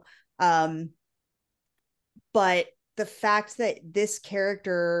show. But the fact that this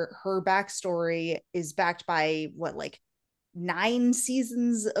character, her backstory is backed by like 9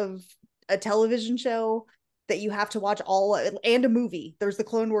 seasons of a television show that you have to watch all, and a movie. There's the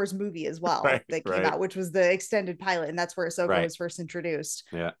Clone Wars movie as well that came out, which was the extended pilot, and that's where Ahsoka was first introduced.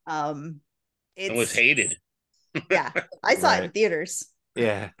 It was hated. I saw it in theaters.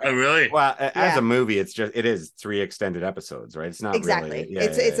 Oh really? Well, as a movie, it is 3 extended episodes, right? It's not exactly. Really,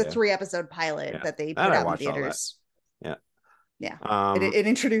 it's a 3-episode pilot that they put out in theaters. It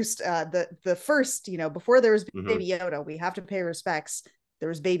introduced the first, before there was Baby Yoda, we have to pay respects. There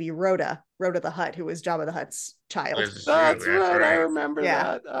was Baby Rhoda the Hutt, who was Jabba the Hutt's child. That's right. I remember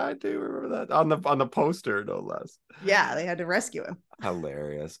that. I do remember that on the poster, no less. Yeah, they had to rescue him.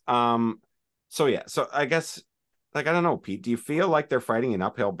 Hilarious. So I guess, like, I don't know, Pete, do you feel like they're fighting an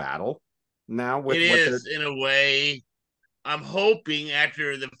uphill battle now? It is in a way. I'm hoping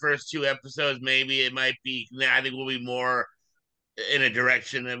after the first 2 episodes, maybe it might be. I think we'll be more in a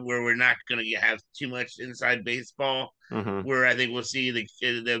direction of where we're not going to have too much inside baseball, where I think we'll see their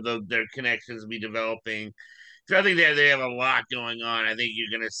connections be developing. So I think they have a lot going on. I think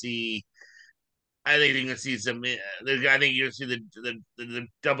you're going to see. I think you're going to see some. I think you're going to see the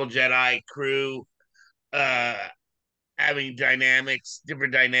Double Jedi crew having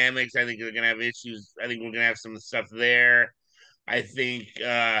different dynamics. I think they're going to have issues. I think we're going to have some stuff there. I think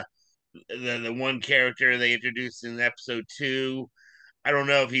the one character they introduced in episode 2, I don't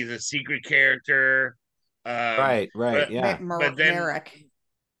know if he's a secret character. Right. But then Merrick.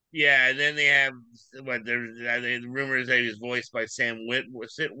 Yeah, and then they have the rumors that he was voiced by Sam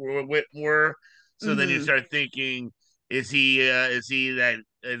Witwer. So then you start thinking, is he a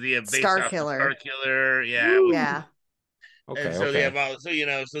Star Killer? Yeah. Yeah. Okay. And so they have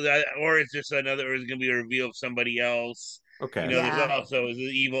or it's just another, or it's going to be a reveal of somebody else. Okay. There's also the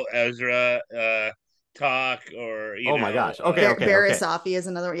evil Ezra talk, or oh my gosh. Okay. Barisafi is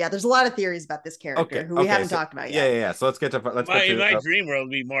another. Yeah, there's a lot of theories about this character who we haven't talked about yet. Yeah. So let's get to in my dream world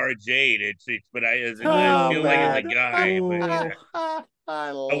would be Mara Jade. But I feel like it's a guy.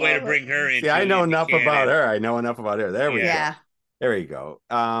 A way to bring her in. See, I know enough about her. There we go. There you go.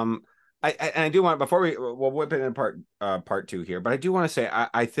 I do want, before we'll whip it in part 2 here, but I do want to say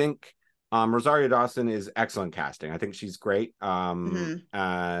I think Rosario Dawson is excellent casting. I think she's great.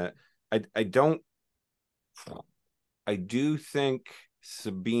 I do think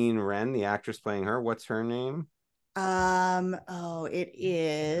Sabine Wren, the actress playing her, what's her name? It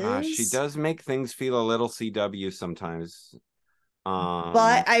is. She does make things feel a little CW sometimes.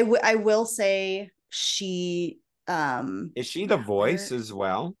 But I will say she is she the voice as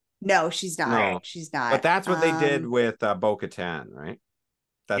well? No, she's not. No. She's not. But that's what they did with Bo-Katan, right?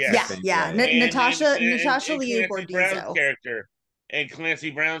 That's Natasha Liu Bordizzo character. And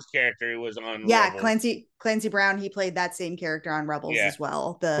Clancy Brown's character was on Rebels. Clancy Brown, he played that same character on Rebels as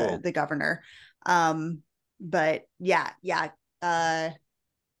well, the governor. But yeah.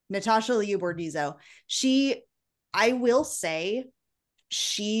 Natasha Liu Bordizzo, I will say,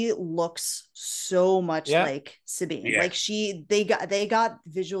 she looks so much like Sabine. Yeah. Like they got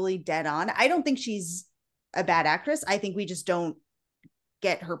visually dead on. I don't think she's a bad actress. I think we just don't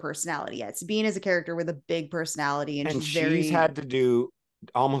get her personality yet. Sabine is a character with a big personality, and she's had to do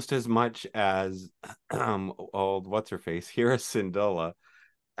almost as much as old what's her face, Hira Syndulla,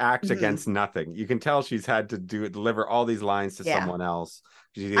 acts against nothing. You can tell she's had to deliver all these lines to someone else.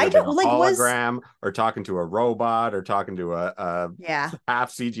 She's either been a hologram or talking to a robot or talking to a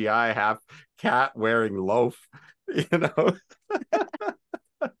half CGI, half cat wearing loaf, you know.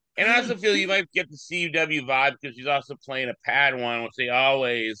 And I also feel you might get the CW vibe because she's also playing a Padawan, which they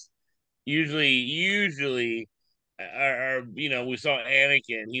always usually are, you know, we saw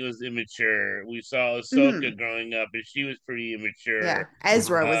Anakin, he was immature. We saw Ahsoka growing up and she was pretty immature. Yeah.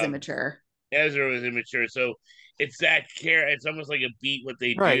 Ezra was immature. So it's that care. It's almost like a beat what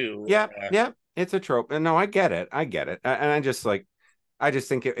they do. Yeah. It's a trope. And no, I get it. And I just think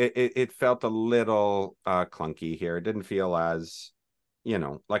it felt a little clunky here. It didn't feel as, you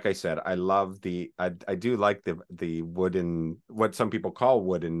know, like I said, I love I do like the wooden, what some people call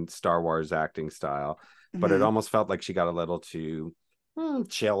wooden Star Wars acting style, but it almost felt like she got a little too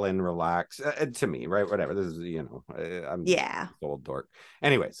chill and relax to me, right? Whatever. This is, you know, I'm old dork.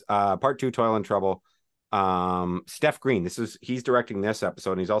 Anyways, part 2, Toil and Trouble. Steph Green, he's directing this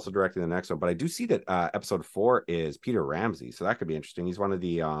episode and he's also directing the next one, but I do see that episode 4 is Peter Ramsey, so that could be interesting. He's one of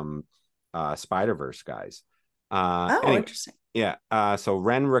the Spider-Verse guys. Anyway, interesting. So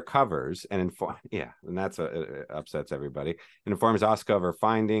Ren recovers and and that's upsets everybody, and informs Ahsoka of her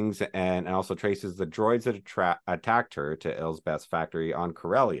findings and also traces the droids that attacked her to Elsbeth's factory on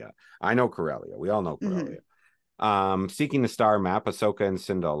Corellia. I know Corellia. We all know Corellia. Seeking the star map, Ahsoka and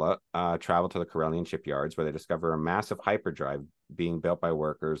Syndulla travel to the Corellian shipyards where they discover a massive hyperdrive being built by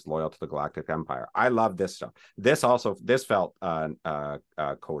workers loyal to the Galactic Empire. I love this stuff. This felt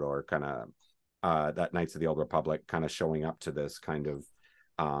KOTOR kind of that Knights of the Old Republic kind of showing up to this kind of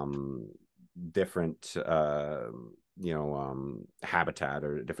different habitat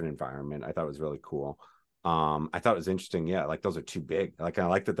or different environment. I thought it was really cool. I thought it was interesting. Yeah, like those are too big. Like I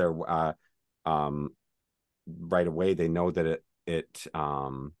like that they're right away they know that it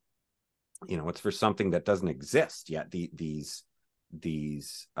you know, it's for something that doesn't exist yet. These you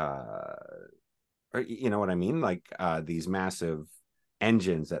know what I mean? Like these massive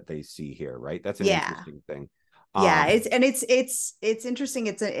engines that they see here, right? That's an interesting thing. It's interesting.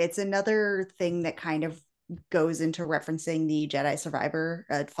 It's another thing that kind of goes into referencing the Jedi Survivor,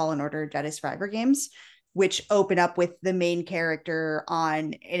 Fallen Order Jedi Survivor games, which open up with the main character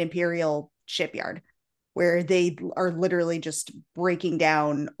on an Imperial shipyard, where they are literally just breaking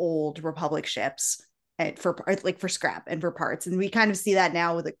down old Republic ships and for scrap and for parts. And we kind of see that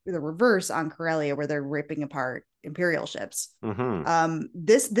now with the reverse on Corellia, where they're ripping apart Imperial ships.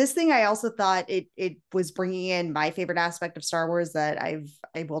 This thing, I also thought it was bringing in my favorite aspect of Star Wars that I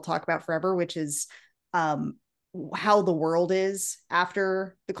will talk about forever, which is how the world is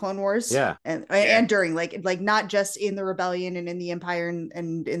after the Clone Wars, and during like not just in the Rebellion and in the Empire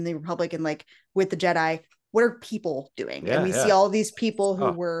and in the Republic and like with the Jedi. What are people doing? And we see all these people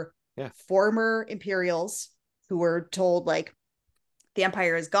who were former Imperials who were told like the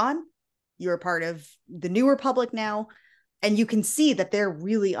Empire is gone, you're part of the New Republic now, and you can see that they're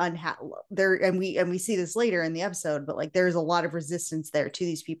really unhappy there. And we see this later in the episode, but like there's a lot of resistance there to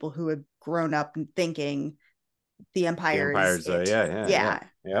these people who have grown up thinking the Empire is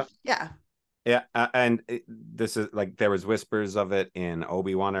and this is like there was whispers of it in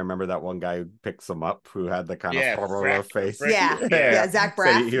Obi-Wan. I remember that one guy who picks him up who had the kind of horror face. Zach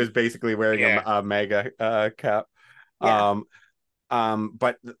Braff. So he was basically wearing a mega cap.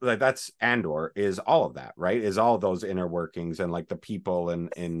 But that's Andor is all of that, right? Is all of those inner workings and like the people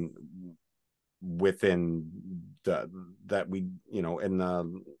and within that we, you know, in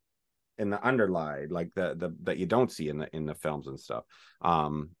the underlie, like the that you don't see in the films and stuff.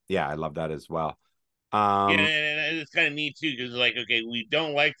 I love that as well. And it's kind of neat too, because like, okay, we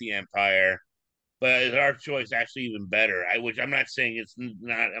don't like the Empire, but is our choice actually even better? Which I'm not saying it's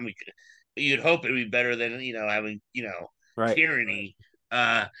not. I mean, you'd hope it'd be better than, you know, having, you know, tyranny.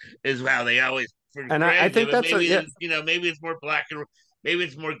 Is how they always. And I think that's you know, maybe it's more black and maybe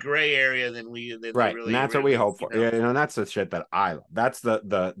it's more gray area than we right. Really, and that's what we hope for. You know, and that's the shit that I love. That's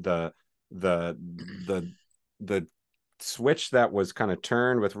the switch that was kind of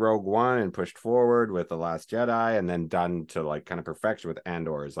turned with Rogue One and pushed forward with The Last Jedi and then done to like kind of perfection with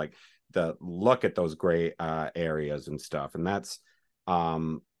Andor is like the look at those gray areas and stuff. And that's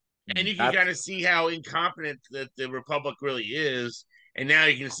And you can kind of see how incompetent that the Republic really is. And now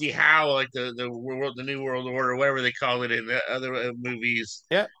you can see how, like the New World Order, whatever they call it in the other movies,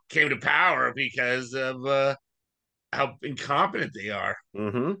 came to power because of how incompetent they are.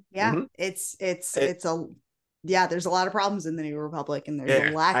 It's there's a lot of problems in the New Republic, and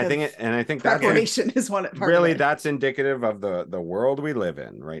there's a lack I think preparation is one part really of it. That's indicative of the world we live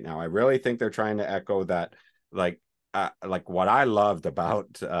in right now. I really think they're trying to echo that, like what I loved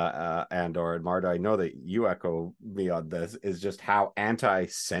about Andor, and Marta, I know that you echo me on this, is just how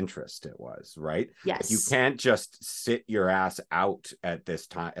anti-centrist it was, right? Yes. Like, you can't just sit your ass out at this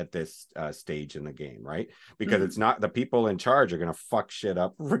time, at this stage in the game, right? Because it's not, the people in charge are gonna fuck shit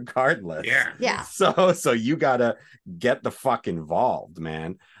up regardless. Yeah. So you gotta get the fuck involved,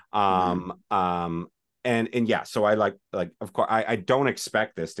 man. And yeah, so I like of course I don't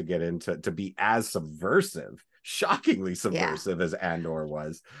expect this to get into to be as subversive, shockingly subversive as Andor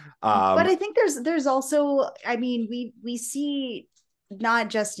was. But I think there's also, I mean, we see not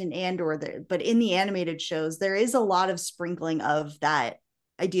just in Andor, but in the animated shows, there is a lot of sprinkling of that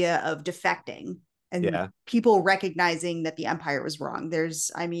idea of defecting and people recognizing that the Empire was wrong.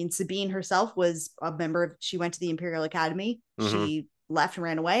 Sabine herself was a member she went to the Imperial Academy. She left and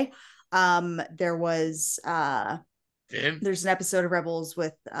ran away. There was there's an episode of Rebels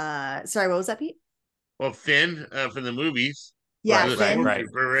with sorry, what was that, Pete? Well, Finn from the movies. Yeah, Finn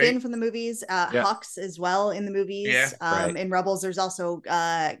from the movies. Hux as well in the movies. In Rebels, there's also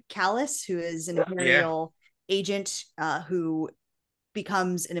Callus, who is an Imperial agent who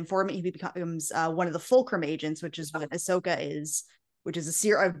becomes an informant. He becomes one of the Fulcrum agents, which is what Ahsoka is, which is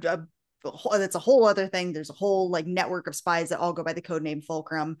that's a whole other thing. There's a whole like network of spies that all go by the code name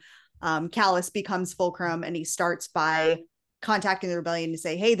Fulcrum. Callus becomes Fulcrum, and he starts by contacting the rebellion to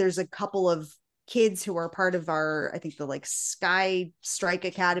say, hey, there's a couple of kids who are part of our, I think the like Sky Strike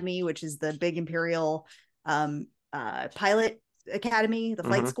Academy, which is the big Imperial pilot academy, the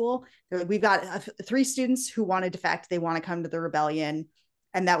flight school. They're like, we've got 3 students who want to defect. They want to come to the rebellion.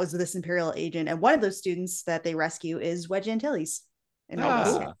 And that was this Imperial agent. And one of those students that they rescue is Wedge Antilles.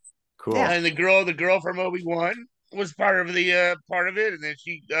 Cool. Yeah. And the girl from Obi-Wan was part of the and then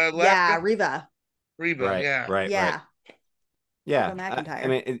she left. Yeah, Reva. Right. Yeah. McIntyre. I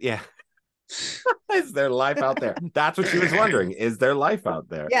mean, is there life out there? That's what she was wondering. Is there life out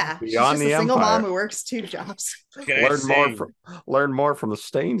there? Yeah, beyond she's just the a single Empire? mom who works 2 jobs. Learn more from the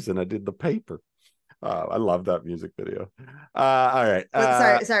stains than I did the paper. I love that music video. All right.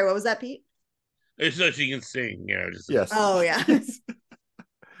 Sorry. What was that, Pete? It's so she can sing. Yes. Oh yeah.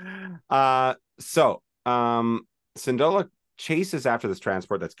 So Syndulla chases after this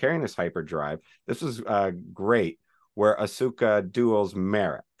transport that's carrying this hyperdrive. This was great, where Ahsoka duels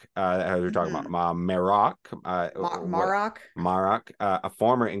Merrick. We're talking about Marok, a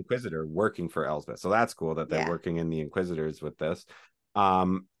former Inquisitor working for Elsbeth. So that's cool that they're working in the Inquisitors with this.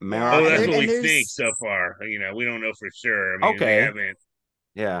 Marok. That's what we think so far. We don't know for sure. I mean, they haven't.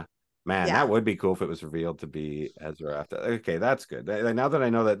 Yeah. Man, that would be cool if it was revealed to be Ezra after. Okay, that's good. Now that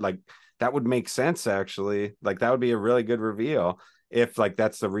I know that, like, that would make sense, actually. Like, that would be a really good reveal if, like,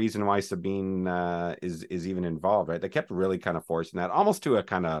 that's the reason why Sabine is even involved, right? They kept really kind of forcing that, almost to a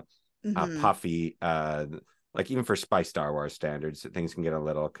kind of puffy, like, even for Star Wars standards, things can get a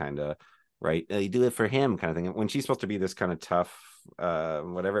little kind of, right? You do it for him kind of thing. When she's supposed to be this kind of tough,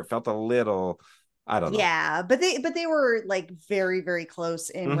 whatever, it felt a little... I don't know. Yeah, but they were like very, very close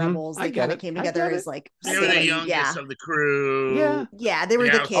in Rebels. They kind of came together as like they were the youngest of the crew. Yeah, they were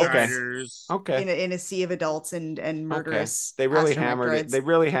the kids. Okay. In a sea of adults and murderous. They really hammered it. They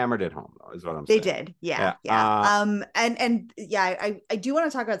really hammered it home, though, is what I'm saying. They did. Yeah. I do want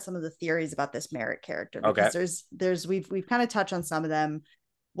to talk about some of the theories about this Merrick character, because we've kind of touched on some of them.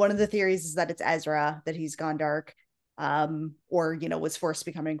 One of the theories is that it's Ezra, that he's gone dark. Or was forced to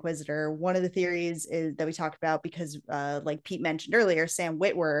become an Inquisitor. One of the theories is that we talked about, because like Pete mentioned earlier, Sam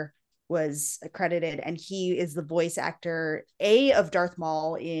Witwer was accredited, and he is the voice actor of Darth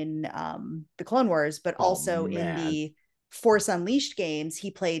Maul in the Clone Wars, but also in the Force Unleashed games.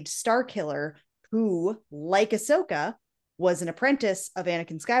 He played Starkiller, who, like Ahsoka, was an apprentice of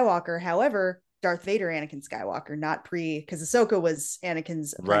Anakin Skywalker. However, Darth Vader, Anakin Skywalker, not because Ahsoka was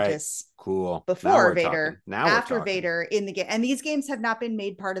Anakin's apprentice. Right. Cool. Before Vader, after Vader in the game. And these games have not been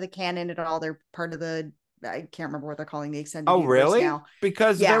made part of the canon at all. They're part of the, I can't remember what they're calling the extended universe really? Now.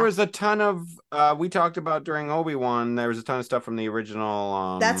 Because there was a ton of, we talked about during Obi-Wan, there was a ton of stuff from the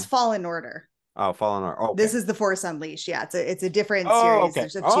original. That's Fallen Order. Oh, Fallen Order. Okay. This is the Force Unleashed. Yeah, it's a different series.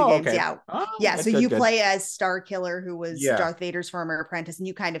 There's 2 games. Okay. So you play as Starkiller, who was Darth Vader's former apprentice, and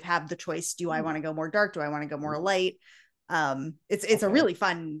you kind of have the choice. Do I want to go more dark? Do I want to go more light? It's a really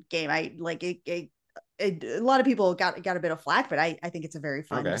fun game. I like it. A lot of people got a bit of flack, but I think it's a very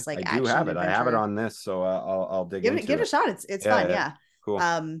fun, just like I do action have it. adventure. I have it on this, so I'll dig into it. Give it a shot. It's fun. Yeah. Cool.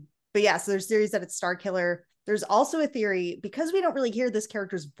 But yeah, so there's theories that it's Star Killer. There's also a theory, because we don't really hear this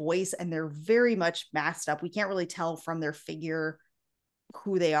character's voice and they're very much masked up, we can't really tell from their figure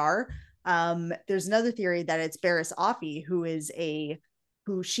who they are. There's another theory that it's Barriss Offee, who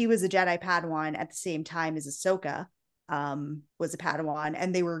she was a Jedi Padawan at the same time as Ahsoka was a Padawan,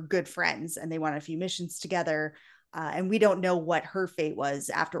 and they were good friends and they won a few missions together. And we don't know what her fate was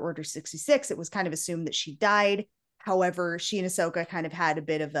after Order 66. It was kind of assumed that she died. However, she and Ahsoka kind of had a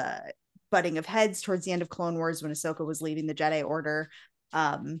bit of a butting of heads towards the end of Clone Wars when Ahsoka was leading the Jedi Order.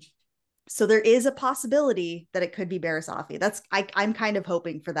 So there is a possibility that it could be Barriss Offee. I'm kind of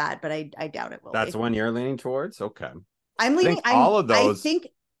hoping for that, but I doubt it will. That's the one you're leaning towards. Okay, I'm leaning. All of those.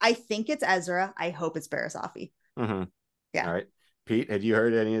 I think it's Ezra. I hope it's Barriss Offee. Mm-hmm. Yeah. All right, Pete, had you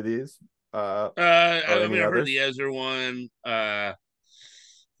heard any of these? I heard the Ezra one.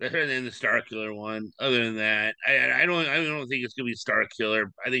 I heard the Star Killer one. Other than that, I don't think it's gonna be Star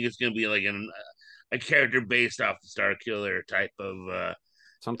Killer. I think it's gonna be like a character based off the Star Killer type of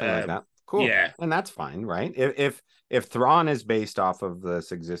something like that. Cool. Yeah, and that's fine, right? If Thrawn is based off of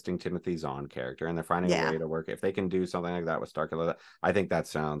this existing Timothy Zahn character, and they're finding a way to work, if they can do something like that with Star Killer, I think that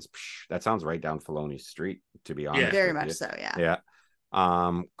sounds right down Filoni's street, to be honest. Yeah, very much so. Yeah.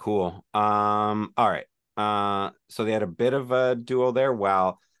 Yeah. Cool. All right. So they had a bit of a duel there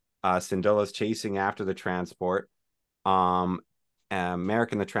while Syndulla's chasing after the transport.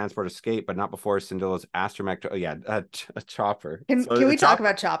 Merrick and the transport escape, but not before Syndulla's astromech. A chopper. Can we talk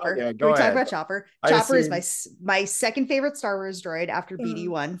about Chopper? Yeah, can we talk about Chopper? Chopper is my second favorite Star Wars droid after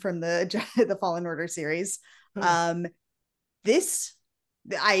BD-1 from the Fallen Order series. This,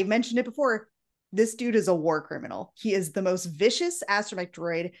 I mentioned it before, this dude is a war criminal. He is the most vicious astromech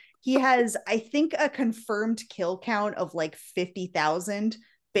droid. He has, I think, a confirmed kill count of like 50,000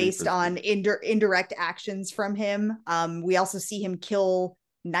 based on indirect actions from him. We also see him kill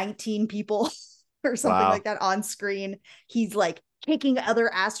 19 people or something like that on screen. He's like kicking other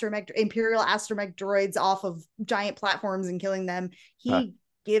Imperial astromech droids off of giant platforms and killing them. He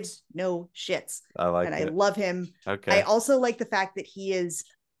gives no shits. I love him. Okay. I also like the fact that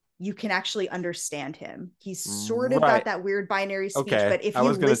you can actually understand him. He's sort of got that weird binary speech, but if you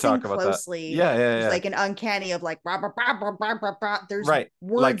listen closely, it's like an uncanny of like, there's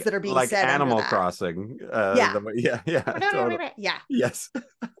words that are being said. Animal Crossing. Totally. Yeah. Yes.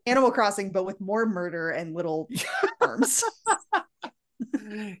 Animal Crossing, but with more murder and little arms.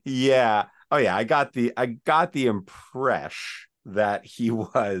 Yeah. Oh yeah. I got the impression that he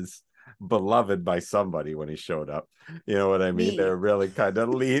was beloved by somebody when he showed up. You know what I mean? They're really kind of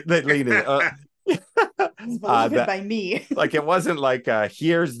lean it. Beloved by me. Like it wasn't like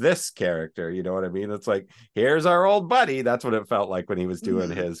here's this character, you know what I mean? It's like here's our old buddy. That's what it felt like when he was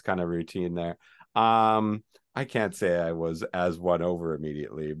doing his kind of routine there. I can't say I was as won over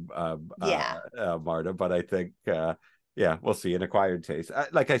immediately, Marta, but I think we'll see. An acquired taste.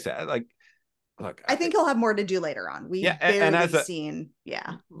 Like I said, look, I think he'll have more to do later on. We've barely seen.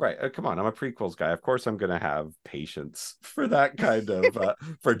 Yeah. Right. Come on. I'm a prequels guy. Of course, I'm going to have patience for that kind of,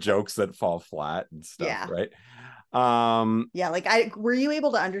 for jokes that fall flat and stuff. Yeah. Right. Were you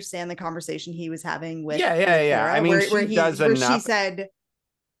able to understand the conversation he was having with? Yeah. I mean, where she said,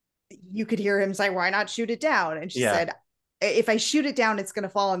 you could hear him say, "Why not shoot it down?" And she said, "If I shoot it down, it's going to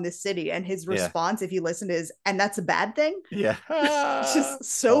fall in this city." And his response, if you listen to is, "And that's a bad thing." Yeah. It's just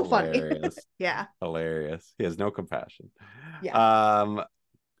so funny. Yeah. Hilarious. He has no compassion. Yeah.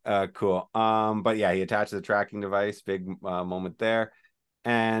 Cool. But yeah, he attached the tracking device. Big moment there.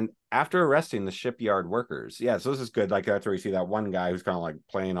 And after arresting the shipyard workers, so this is good. Like that's where we see that one guy who's kind of like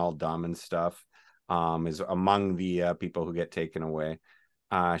playing all dumb and stuff. Is among the people who get taken away.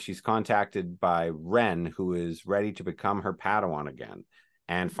 She's contacted by Ren, who is ready to become her Padawan again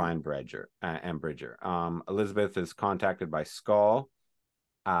and find Bridger. Elizabeth is contacted by Skull,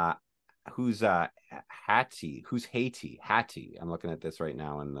 who's Hattie. Who's Hattie? Hattie. I'm looking at this right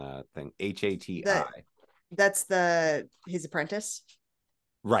now in the thing. Hati. That's his apprentice.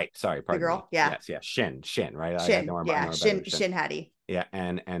 Right. Sorry. Pardon the girl. Me. Yeah. Yes. Shin. Right. Shin Hattie. Yeah.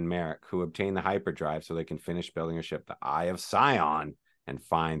 And Merrick, who obtain the hyperdrive so they can finish building a ship, the Eye of Sion, and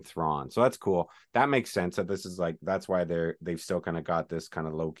find Thrawn. So that's cool. That makes sense that this is like, that's why they've still kind of got this kind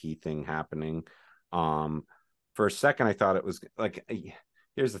of low-key thing happening. For a second I thought it was like,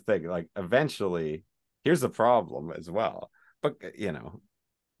 here's the thing, like eventually here's the problem as well, but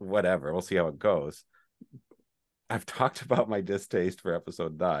whatever, we'll see how it goes. I've talked about my distaste for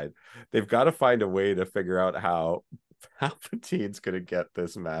episode 9. They've got to find a way to figure out how Palpatine's gonna get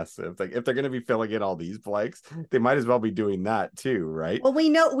this massive. Like, if they're gonna be filling in all these blanks, they might as well be doing that too, right? Well, we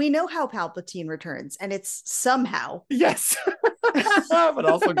know how Palpatine returns, and it's somehow. Yes. But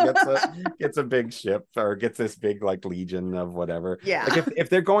also gets a big ship, or gets this big like legion of whatever. Yeah. Like, if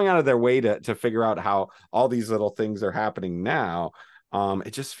they're going out of their way to figure out how all these little things are happening now,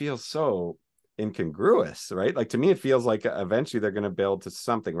 it just feels so incongruous, right? Like, to me, it feels like eventually they're going to build to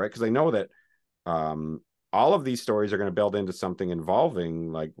something, right? Because I know that all of these stories are going to build into something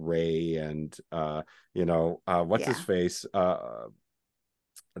involving like Rey and what's his face,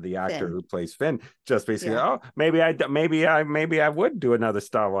 the actor Finn. who plays Finn, just basically, maybe I would do another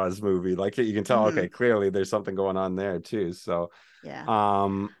Star Wars movie. Like, you can tell, okay, clearly there's something going on there too. So they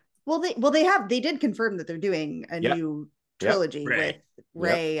did confirm that they're doing a new trilogy with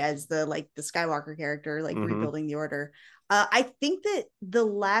Rey as the Skywalker character, like rebuilding the Order. I think that the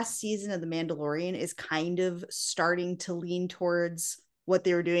last season of The Mandalorian is kind of starting to lean towards what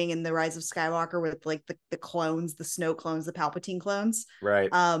they were doing in The Rise of Skywalker with like the clones, the Snoke clones, the Palpatine clones. Right.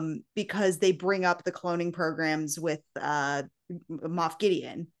 Because they bring up the cloning programs with Moff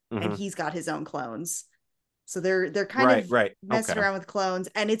Gideon, and he's got his own clones. So they're kind of messing around with clones.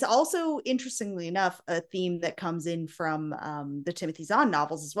 And it's also, interestingly enough, a theme that comes in from the Timothy Zahn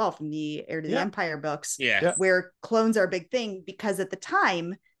novels as well, from the Heir to the Empire books, where clones are a big thing, because at the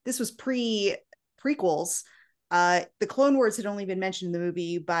time, this was prequels. The Clone Wars had only been mentioned in the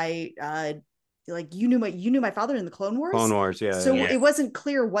movie by you knew my father in the Clone Wars. Clone Wars, So it wasn't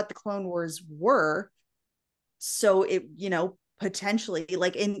clear what the Clone Wars were. So it, potentially,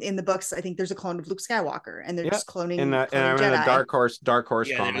 like in the books, I think there's a clone of Luke Skywalker, and they're just cloning Jedi. The Dark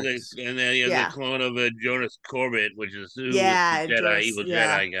Horse comics. And then the clone of Jonas Corbett, which is evil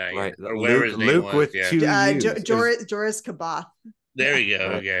Jedi guy, right? Or whatever his name was. With two U's. Joris Kabath. There you go.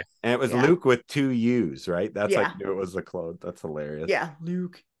 Okay. And it was Luke with 2 U's, right? That's how you knew it was the clone. That's hilarious. Yeah,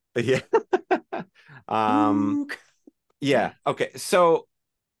 Luke. Yeah. Luke. Yeah. Okay. So,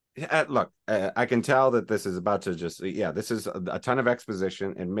 look, I can tell that this is about to this is a ton of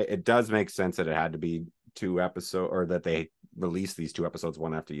exposition, and it does make sense that it had to be 2 episodes, or that they release these 2 episodes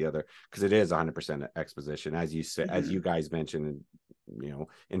one after the other, because it is 100% exposition, as you say, as you guys mentioned, and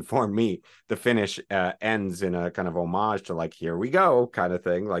informed me. The finish ends in a kind of homage to, like, here we go kind of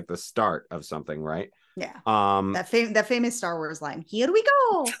thing, like the start of something, right? Yeah. That famous Star Wars line, "Here we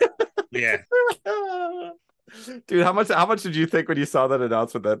go." Yeah. Dude, how much did you think when you saw that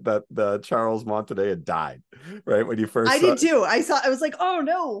announcement that the Charles Montanet had died? Right, when you first, I did too. I was like, oh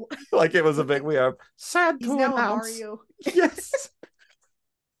no! Like, it was a big. We are sad He's to now announce. a Mario. Yes.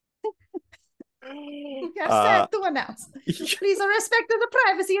 Yes, sad to announce. Please respect the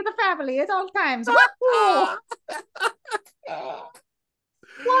privacy of the family at all times.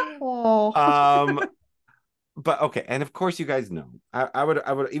 But okay, and of course, you guys know, I would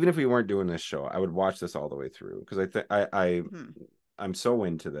even if we weren't doing this show, I would watch this all the way through, because I think I'm so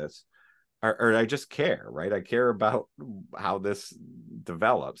into this, or I just care, right? I care about how this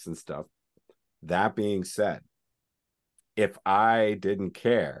develops and stuff. That being said, if I didn't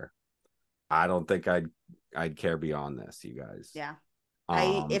care, I don't think I'd care beyond this, you guys. Yeah.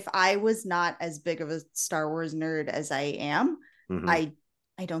 If I was not as big of a Star Wars nerd as I am,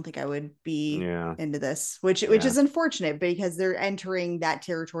 I don't think I would be into this, which is unfortunate, because they're entering that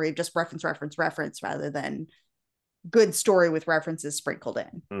territory of just reference rather than good story with references sprinkled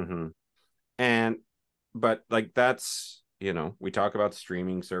in. But like, that's, we talk about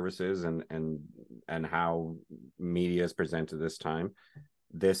streaming services and how media is presented this time.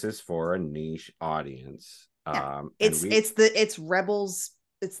 This is for a niche audience. It's Rebels.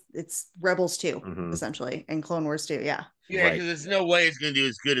 It's Rebels 2, essentially, and Clone Wars 2. Yeah, because there's no way it's going to do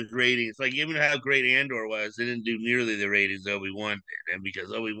as good as ratings. Like, even how great Andor was, it didn't do nearly the ratings Obi-Wan did, and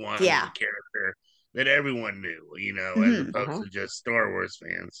because Obi-Wan is a character that everyone knew, as opposed to just Star Wars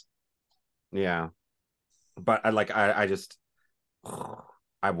fans. Yeah, but I just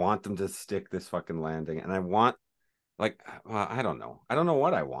I want them to stick this fucking landing, and I want, I don't know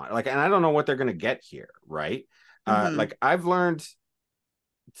what I want, and I don't know what they're going to get here, right? I've learned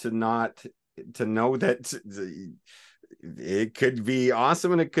to know that it could be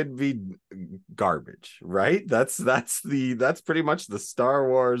awesome and it could be garbage, right? That's pretty much the Star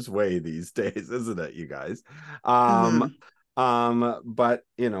Wars way these days, isn't it, you guys? But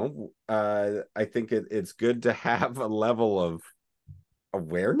I think it's good to have a level of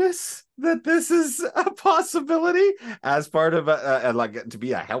awareness that this is a possibility as part of to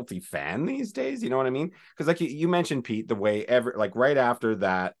be a healthy fan these days, you know what I mean? Because like you mentioned, Pete, the way right after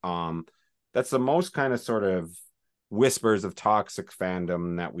that, that's the most kind of sort of whispers of toxic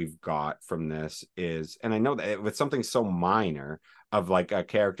fandom that we've got from this is, and I know that with something so minor of like a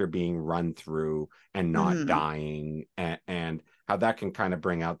character being run through and not dying, and how that can kind of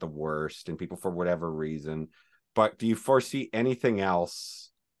bring out the worst in people for whatever reason. But do you foresee anything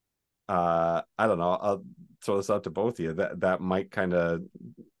else? I don't know. I'll throw this out to both of you that might kind of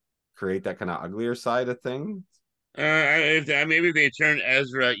create that kind of uglier side of things. Maybe they turn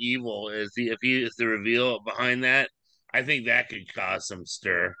Ezra evil, if he is the reveal behind that, I think that could cause some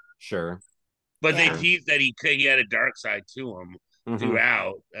stir. Sure. But they teased that he had a dark side to him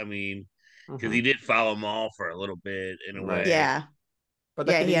throughout. I mean, because he did follow Maul for a little bit in a way. Yeah. But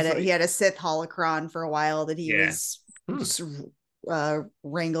he had a Sith holocron for a while that he was just,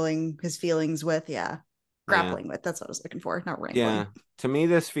 wrangling his feelings with. Grappling with. That's what I was looking for. Not wrangling. Yeah. To me,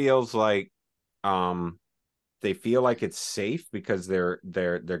 this feels like they feel like it's safe because they're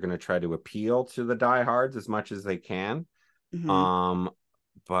going to try to appeal to the diehards as much as they can.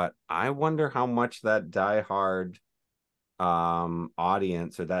 But I wonder how much that diehard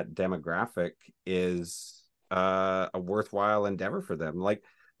audience or that demographic is a worthwhile endeavor for them. Like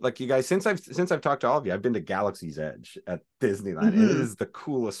you guys, since I've talked to all of you, I've been to Galaxy's Edge at Disneyland, and it is the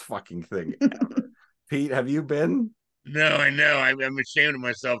coolest fucking thing ever. Pete, have you been? No, I know. I'm ashamed of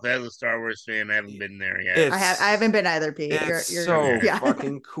myself as a Star Wars fan. I haven't been there yet. I haven't been either, Pete. It's so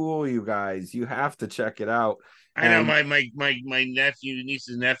fucking cool, you guys. You have to check it out. I know my nieces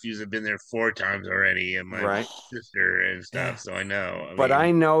and nephews have been there 4 times already, and my sister and stuff. So I know.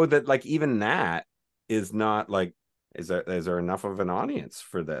 I know that like even that is not like, is there enough of an audience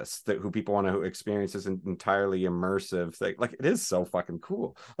for this who people want to experience this entirely immersive thing? Like it is so fucking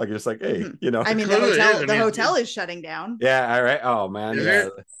cool. Like you're just like, hey, you know. I mean, the hotel is shutting down. Yeah, all right. Oh man,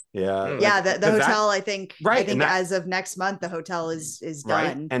 yeah. The hotel. I think as of next month, the hotel is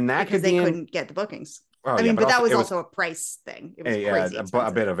done, and that because they couldn't get the bookings. I mean, but that was also a price thing. It was crazy expensive.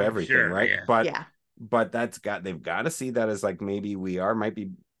 A bit of everything, right? Yeah. But they've got to see that as like maybe might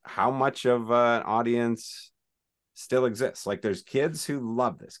be how much of an audience still exists. Like there's kids who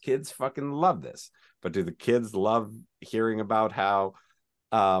love this. Kids fucking love this. But do the kids love hearing about how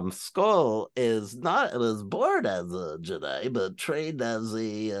Skull is born as a Jedi, but trained as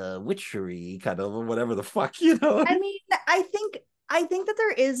a witchery kind of whatever the fuck, you know? I mean, I think that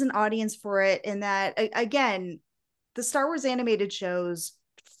there is an audience for it, in that again, the Star Wars animated shows,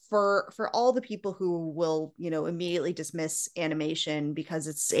 for all the people who will, immediately dismiss animation because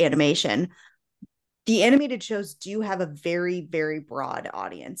it's animation, the animated shows do have a very, very broad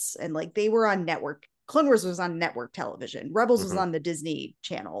audience. And like they were on network. Clone Wars was on network television. Rebels was on the Disney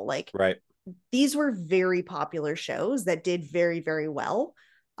Channel. Like these were very popular shows that did very, very well.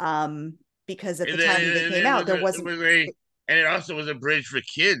 Because at the time they came out, there wasn't. And it also was a bridge for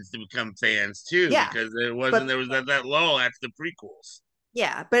kids to become fans too. Yeah, because there was that lull after the prequels.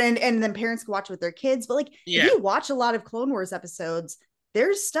 Yeah, but and then parents could watch with their kids. But like if you watch a lot of Clone Wars episodes,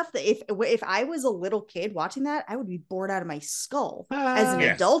 there's stuff that if I was a little kid watching that, I would be bored out of my skull. As an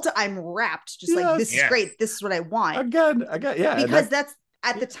adult, I'm wrapped, just like, this is great. This is what I want. Again, because that's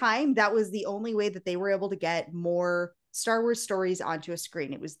at the time, that was the only way that they were able to get more Star Wars stories onto a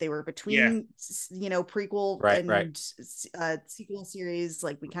screen. They were between, prequel and sequel series.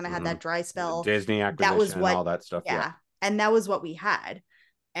 Like we kind of had that dry spell. Disney acquisition and all that stuff. Yeah. And that was what we had.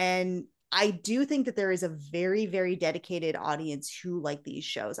 And I do think that there is a very, very dedicated audience who like these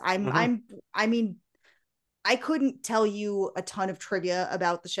shows. I mean, I couldn't tell you a ton of trivia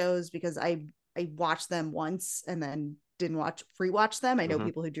about the shows because I watched them once and then didn't rewatch them. I know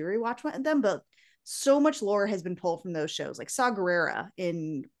people who do rewatch them, but so much lore has been pulled from those shows. Like Saw Gerrera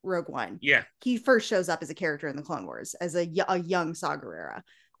in Rogue One. Yeah. He first shows up as a character in the Clone Wars as a young Saw Gerrera.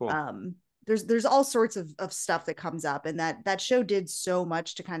 Cool. There's all sorts of stuff that comes up, and that show did so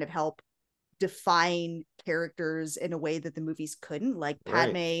much to kind of help define characters in a way that the movies couldn't. Like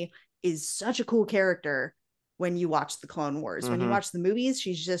Padme is such a cool character when you watch the Clone Wars. When you watch the movies,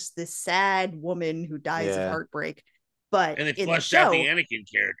 she's just this sad woman who dies of heartbreak. But and they fleshed out the Anakin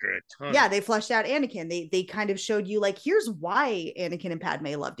character a ton. Yeah, they fleshed out Anakin. They kind of showed you like, here's why Anakin and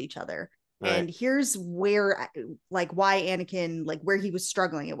Padme loved each other. Right. And here's where, like, why Anakin, like, where he was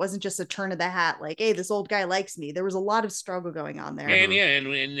struggling. It wasn't just a turn of the hat, like, hey, this old guy likes me. There was a lot of struggle going on there. And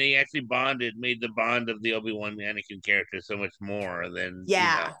and they actually made the bond of the Obi-Wan Anakin character so much more than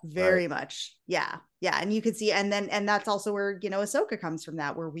very much. Yeah. And you could see, and that's also where, Ahsoka comes from,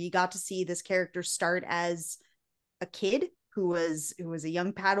 that where we got to see this character start as a kid who was a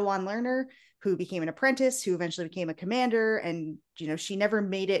young Padawan learner who became an apprentice, who eventually became a commander. And, she never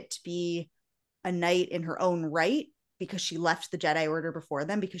made it to be a knight in her own right, because she left the Jedi Order before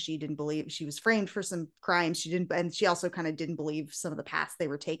them, because she didn't believe, she was framed for some crimes. She didn't, and she also kind of didn't believe some of the paths they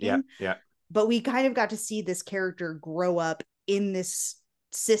were taking. Yeah. But we kind of got to see this character grow up in this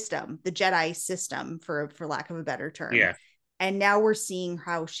system, the Jedi system, for lack of a better term. Yeah. And now we're seeing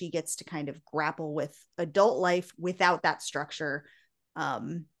how she gets to kind of grapple with adult life without that structure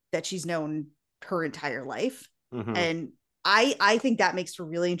that she's known her entire life. Mm-hmm. And I think that makes for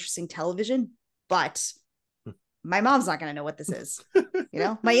really interesting television, but my mom's not going to know what this is.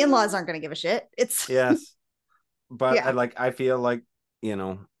 My in-laws aren't going to give a shit. It's yes. But yeah. I feel like,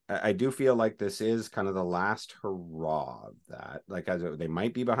 I do feel like this is kind of the last hurrah of that. Like, as they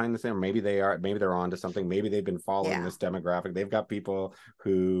might be behind the scene, or maybe they're onto something. Maybe they've been following this demographic. They've got people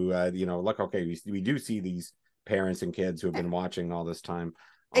who, look, okay, we do see these parents and kids who have been watching all this time.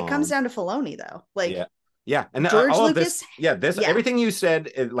 It comes down to Filoni, though. Like, yeah, and George all Lucas, of this, everything you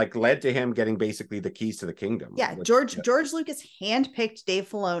said, it like led to him getting basically the keys to the kingdom. Yeah, George Lucas handpicked Dave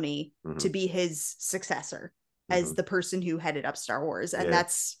Filoni to be his successor as the person who headed up Star Wars, and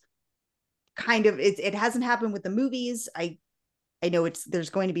that's kind of it hasn't happened with the movies. I know there's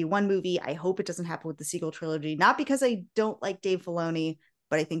going to be one movie. I hope it doesn't happen with the sequel trilogy, not because I don't like Dave Filoni,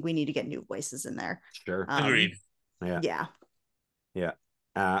 but I think we need to get new voices in there. Sure. Agreed. Yeah.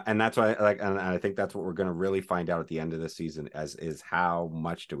 And that's why, and I think that's what we're going to really find out at the end of the season, is how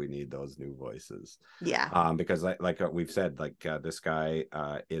much do we need those new voices? Yeah. Because like we've said, this guy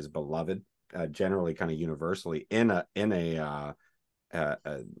is beloved, generally, kind of universally in a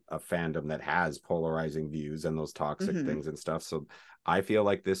fandom that has polarizing views and those toxic things and stuff. So I feel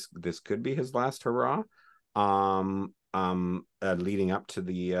like this could be his last hurrah. Leading up to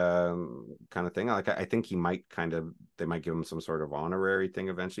the kind of thing, like I think they might give him some sort of honorary thing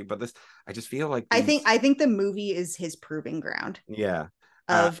eventually, but I just feel like I think the movie is his proving ground.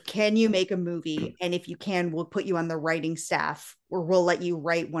 Can you make a movie, and if you can, we'll put you on the writing staff, or we'll let you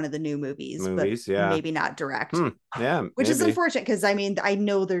write one of the new movies, but maybe not direct. Which is unfortunate, because I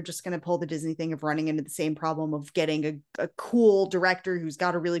know they're just going to pull the Disney thing of running into the same problem of getting a cool director who's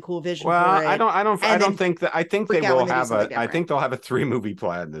got a really cool vision. Well, for it, I don't think that. I think they will have I think they'll have a 3-movie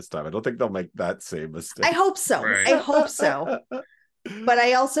plan this time. I don't think they'll make that same mistake. I hope so. Right. I hope so. But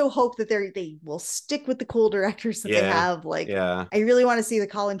I also hope that they will stick with the cool directors that they have. I really want to see the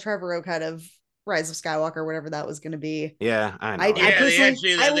Colin Trevorrow kind of Rise of Skywalker, whatever that was going to be. Yeah, I know. I loved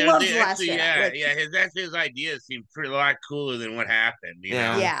The Last Jedi. His ideas seemed a lot cooler than what happened. You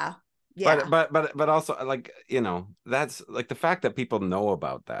know? Yeah. But also, that's like the fact that people know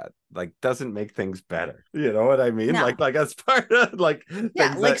about that doesn't make things better. You know what I mean? No. Like as part of another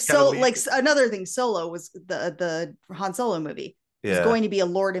thing. Solo was the Han Solo movie. It was going to be a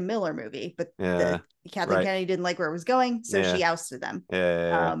Lord and Miller movie, but Kathleen Kennedy didn't like where it was going, so she ousted them.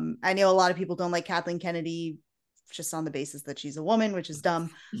 I know a lot of people don't like Kathleen Kennedy just on the basis that she's a woman, which is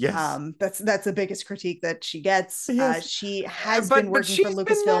dumb. That's the biggest critique that she gets. She has been working for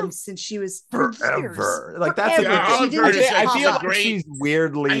Lucasfilm since she was forever. That's I feel like she's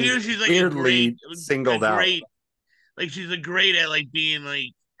weirdly singled out. She's a great at being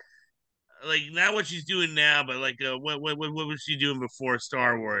not what she's doing now, but what was she doing before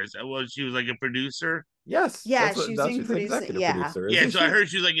Star Wars? She was a producer. Yes. Yeah, she was doing producing. Yeah. So I heard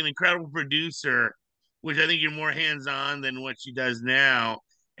she's an incredible producer, which I think you're more hands-on than what she does now.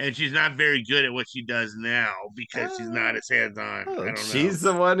 And she's not very good at what she does now because she's not as hands-on. I don't know. She's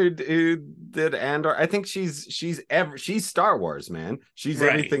the one who did Andor. I think she's Star Wars, man. She's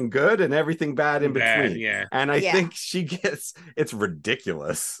everything good and everything bad in between. Yeah. And I think it's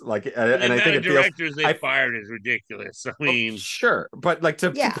ridiculous. And I think directors they fired is ridiculous. I mean, sure, but to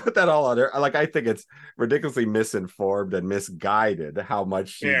put that all on her, I think it's ridiculously misinformed and misguided how much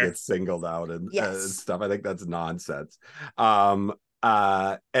she gets singled out and stuff. I think that's nonsense.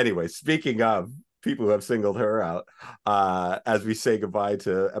 Anyway, speaking of people who have singled her out, as we say goodbye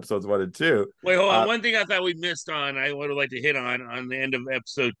to episodes 1 and 2. Wait, hold on. One thing I thought we missed I would have liked to hit on the end of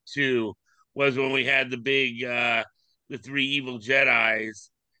episode 2 was when we had the big the 3 evil Jedis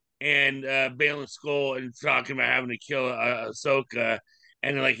and Baylan Skoll and talking about having to kill Ahsoka,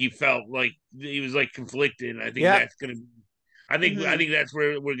 and he felt like he was conflicted. I think that's gonna I think that's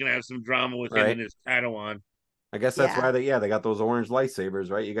where we're gonna have some drama with him and his Padawan. I guess that's why they got those orange lightsabers,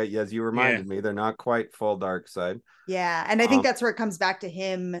 right? You got, as you reminded me, they're not quite full dark side. Yeah, and I think that's where it comes back to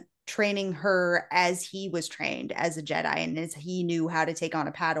him training her as he was trained as a Jedi, and as he knew how to take on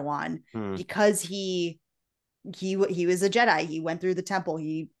a Padawan because he was a Jedi. He went through the temple.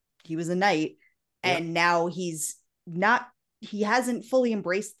 He was a knight, and now he's not. He hasn't fully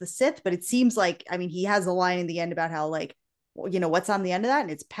embraced the Sith, but it seems he has a line in the end about how what's on the end of that,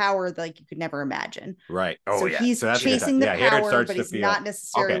 and it's power like you could never imagine. Right. Oh, so yeah. he's So that's chasing the power, but he's feel... not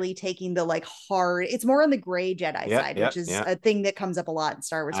necessarily taking the like hard. It's more on the gray Jedi side, which is a thing that comes up a lot in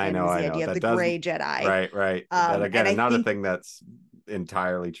Star Wars fandom, is the idea of the gray Jedi. Right. That again, another thing that's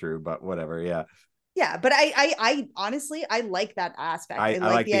entirely true, but whatever. Yeah, but I honestly, I like that aspect. I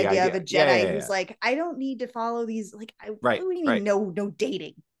like the idea of a Jedi who's like, I don't need to follow these. Like, what do you mean? No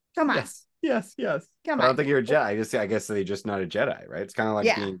dating. Come on. Yes. Come on. I don't think you're a Jedi. I guess they're just not a Jedi, right? It's kind of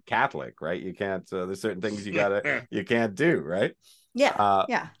like being Catholic, right? You can't. There's certain things you can't do, right?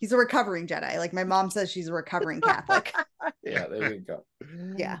 Yeah. He's a recovering Jedi. Like my mom says, she's a recovering Catholic. Yeah, there you go.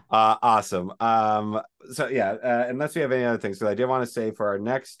 Yeah. Awesome. So unless we have any other things, so I did want to say for our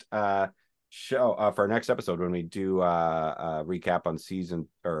next show, for our next episode, when we do recap on season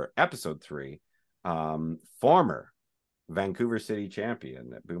or episode 3, former Vancouver City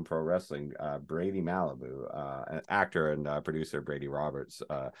champion at Boom Pro Wrestling, Brady Malibu, actor and producer Brady Roberts,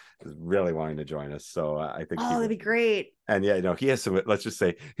 is really wanting to join us. So I think that'd be great. And he has some. Let's just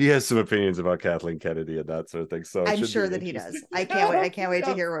say he has some opinions about Kathleen Kennedy and that sort of thing. So I'm sure that he does. I can't wait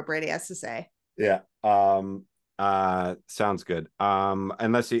to hear what Brady has to say. Yeah. Sounds good.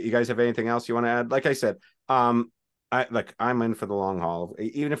 Unless you guys have anything else you want to add, like I said, I'm in for the long haul.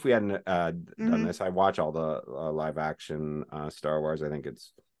 Even if we hadn't done this, I watch all the live action Star Wars. I think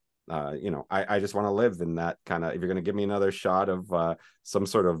it's, I just want to live in that kind of. If you're going to give me another shot of some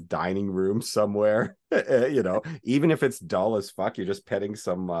sort of dining room somewhere, even if it's dull as fuck, you're just petting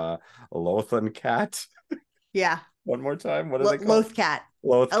some Lothan cat. Yeah. One more time. What are they called? Loth cat.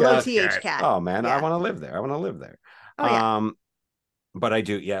 Loth cat. Oh man, I want to live there. Oh, yeah. But I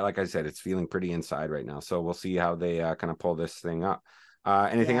do, like I said, it's feeling pretty inside right now. So we'll see how they kind of pull this thing up.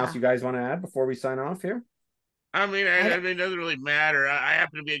 Anything else you guys want to add before we sign off here? I mean, it doesn't really matter. I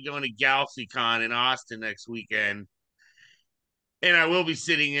happen to be going to GalaxyCon in Austin next weekend. And I will be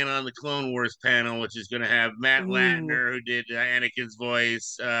sitting in on the Clone Wars panel, which is going to have Matt Latner, who did Anakin's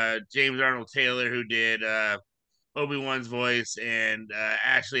voice, James Arnold Taylor, who did Obi-Wan's voice, and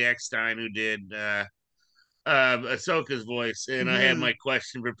Ashley Eckstein, who did Ahsoka's voice. And I have my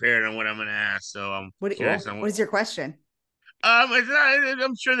question prepared on what I'm going to ask. So I'm curious. What is your question?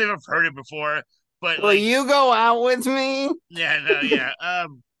 I'm sure they've heard it before, but will you go out with me? Yeah.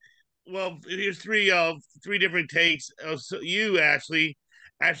 Well, here's three different takes. So you, Ashley,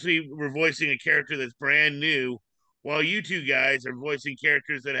 actually were voicing a character that's brand new, while you two guys are voicing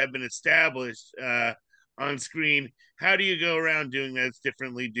characters that have been established on screen. How do you go around doing those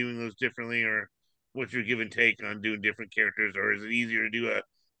differently, or what's your give and take on doing different characters, or is it easier to do a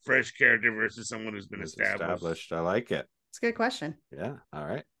fresh character versus someone who's been established? I like it. It's a good question. Yeah. All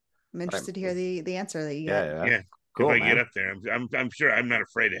right. I'm interested to hear the answer that you get. Yeah. Cool, if I get up there, I'm sure I'm not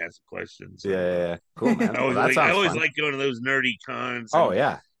afraid to ask questions. So. Yeah. Cool, man. I always like going to those nerdy cons. Oh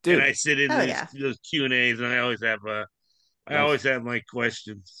yeah, dude. And I sit in those Q&As, and I always have my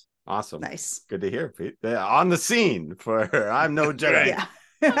questions. Awesome. Nice. Good to hear, Pete. On the scene for I'm No Jedi.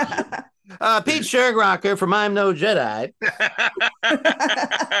 Yeah. Pete Schirmacher from I'm No Jedi.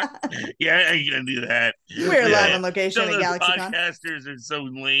 Yeah, you can do that. We're live on location at GalaxyCon. Podcasters are so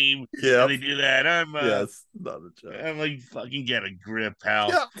lame. Yeah, they do that. I'm not a joke. I'm like, fucking get a grip, pal.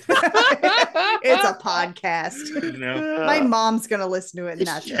 Yep. It's a podcast. My mom's gonna listen to it and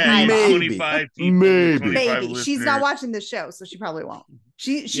not maybe. 25 people. Maybe. She's not watching the show, so she probably won't.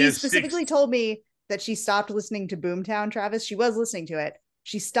 She specifically told me that she stopped listening to Boomtown, Travis. She was listening to it.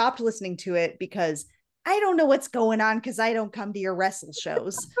 She stopped listening to it because I don't know what's going on because I don't come to your wrestle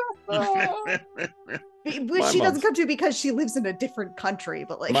shows. She doesn't come to because she lives in a different country,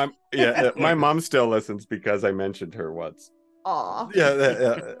 but like my mom still listens because I mentioned her once. Aw.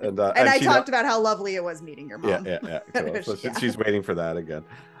 Yeah. And I talked about how lovely it was meeting your mom. Yeah. Cool. So she's waiting for that again.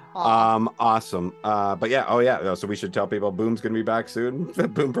 Awesome. But so we should tell people Boom's gonna be back soon.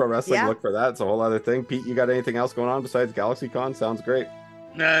 Boom Pro Wrestling, look for that. It's a whole other thing. Pete, you got anything else going on besides GalaxyCon? Sounds great.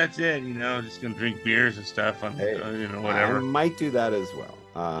 No, that's it. Just gonna drink beers and stuff. Whatever. I might do that as well.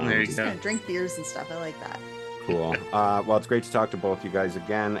 Just gonna drink beers and stuff. I like that. Cool. Well, it's great to talk to both you guys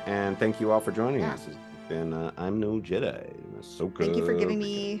again, and thank you all for joining us. It's been I'm No Jedi. Ahsoka. Thank you for giving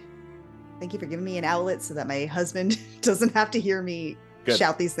me an outlet so that my husband doesn't have to hear me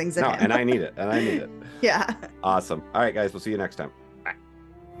shout these things at him. And I need it. Yeah. Awesome. All right, guys. We'll see you next time.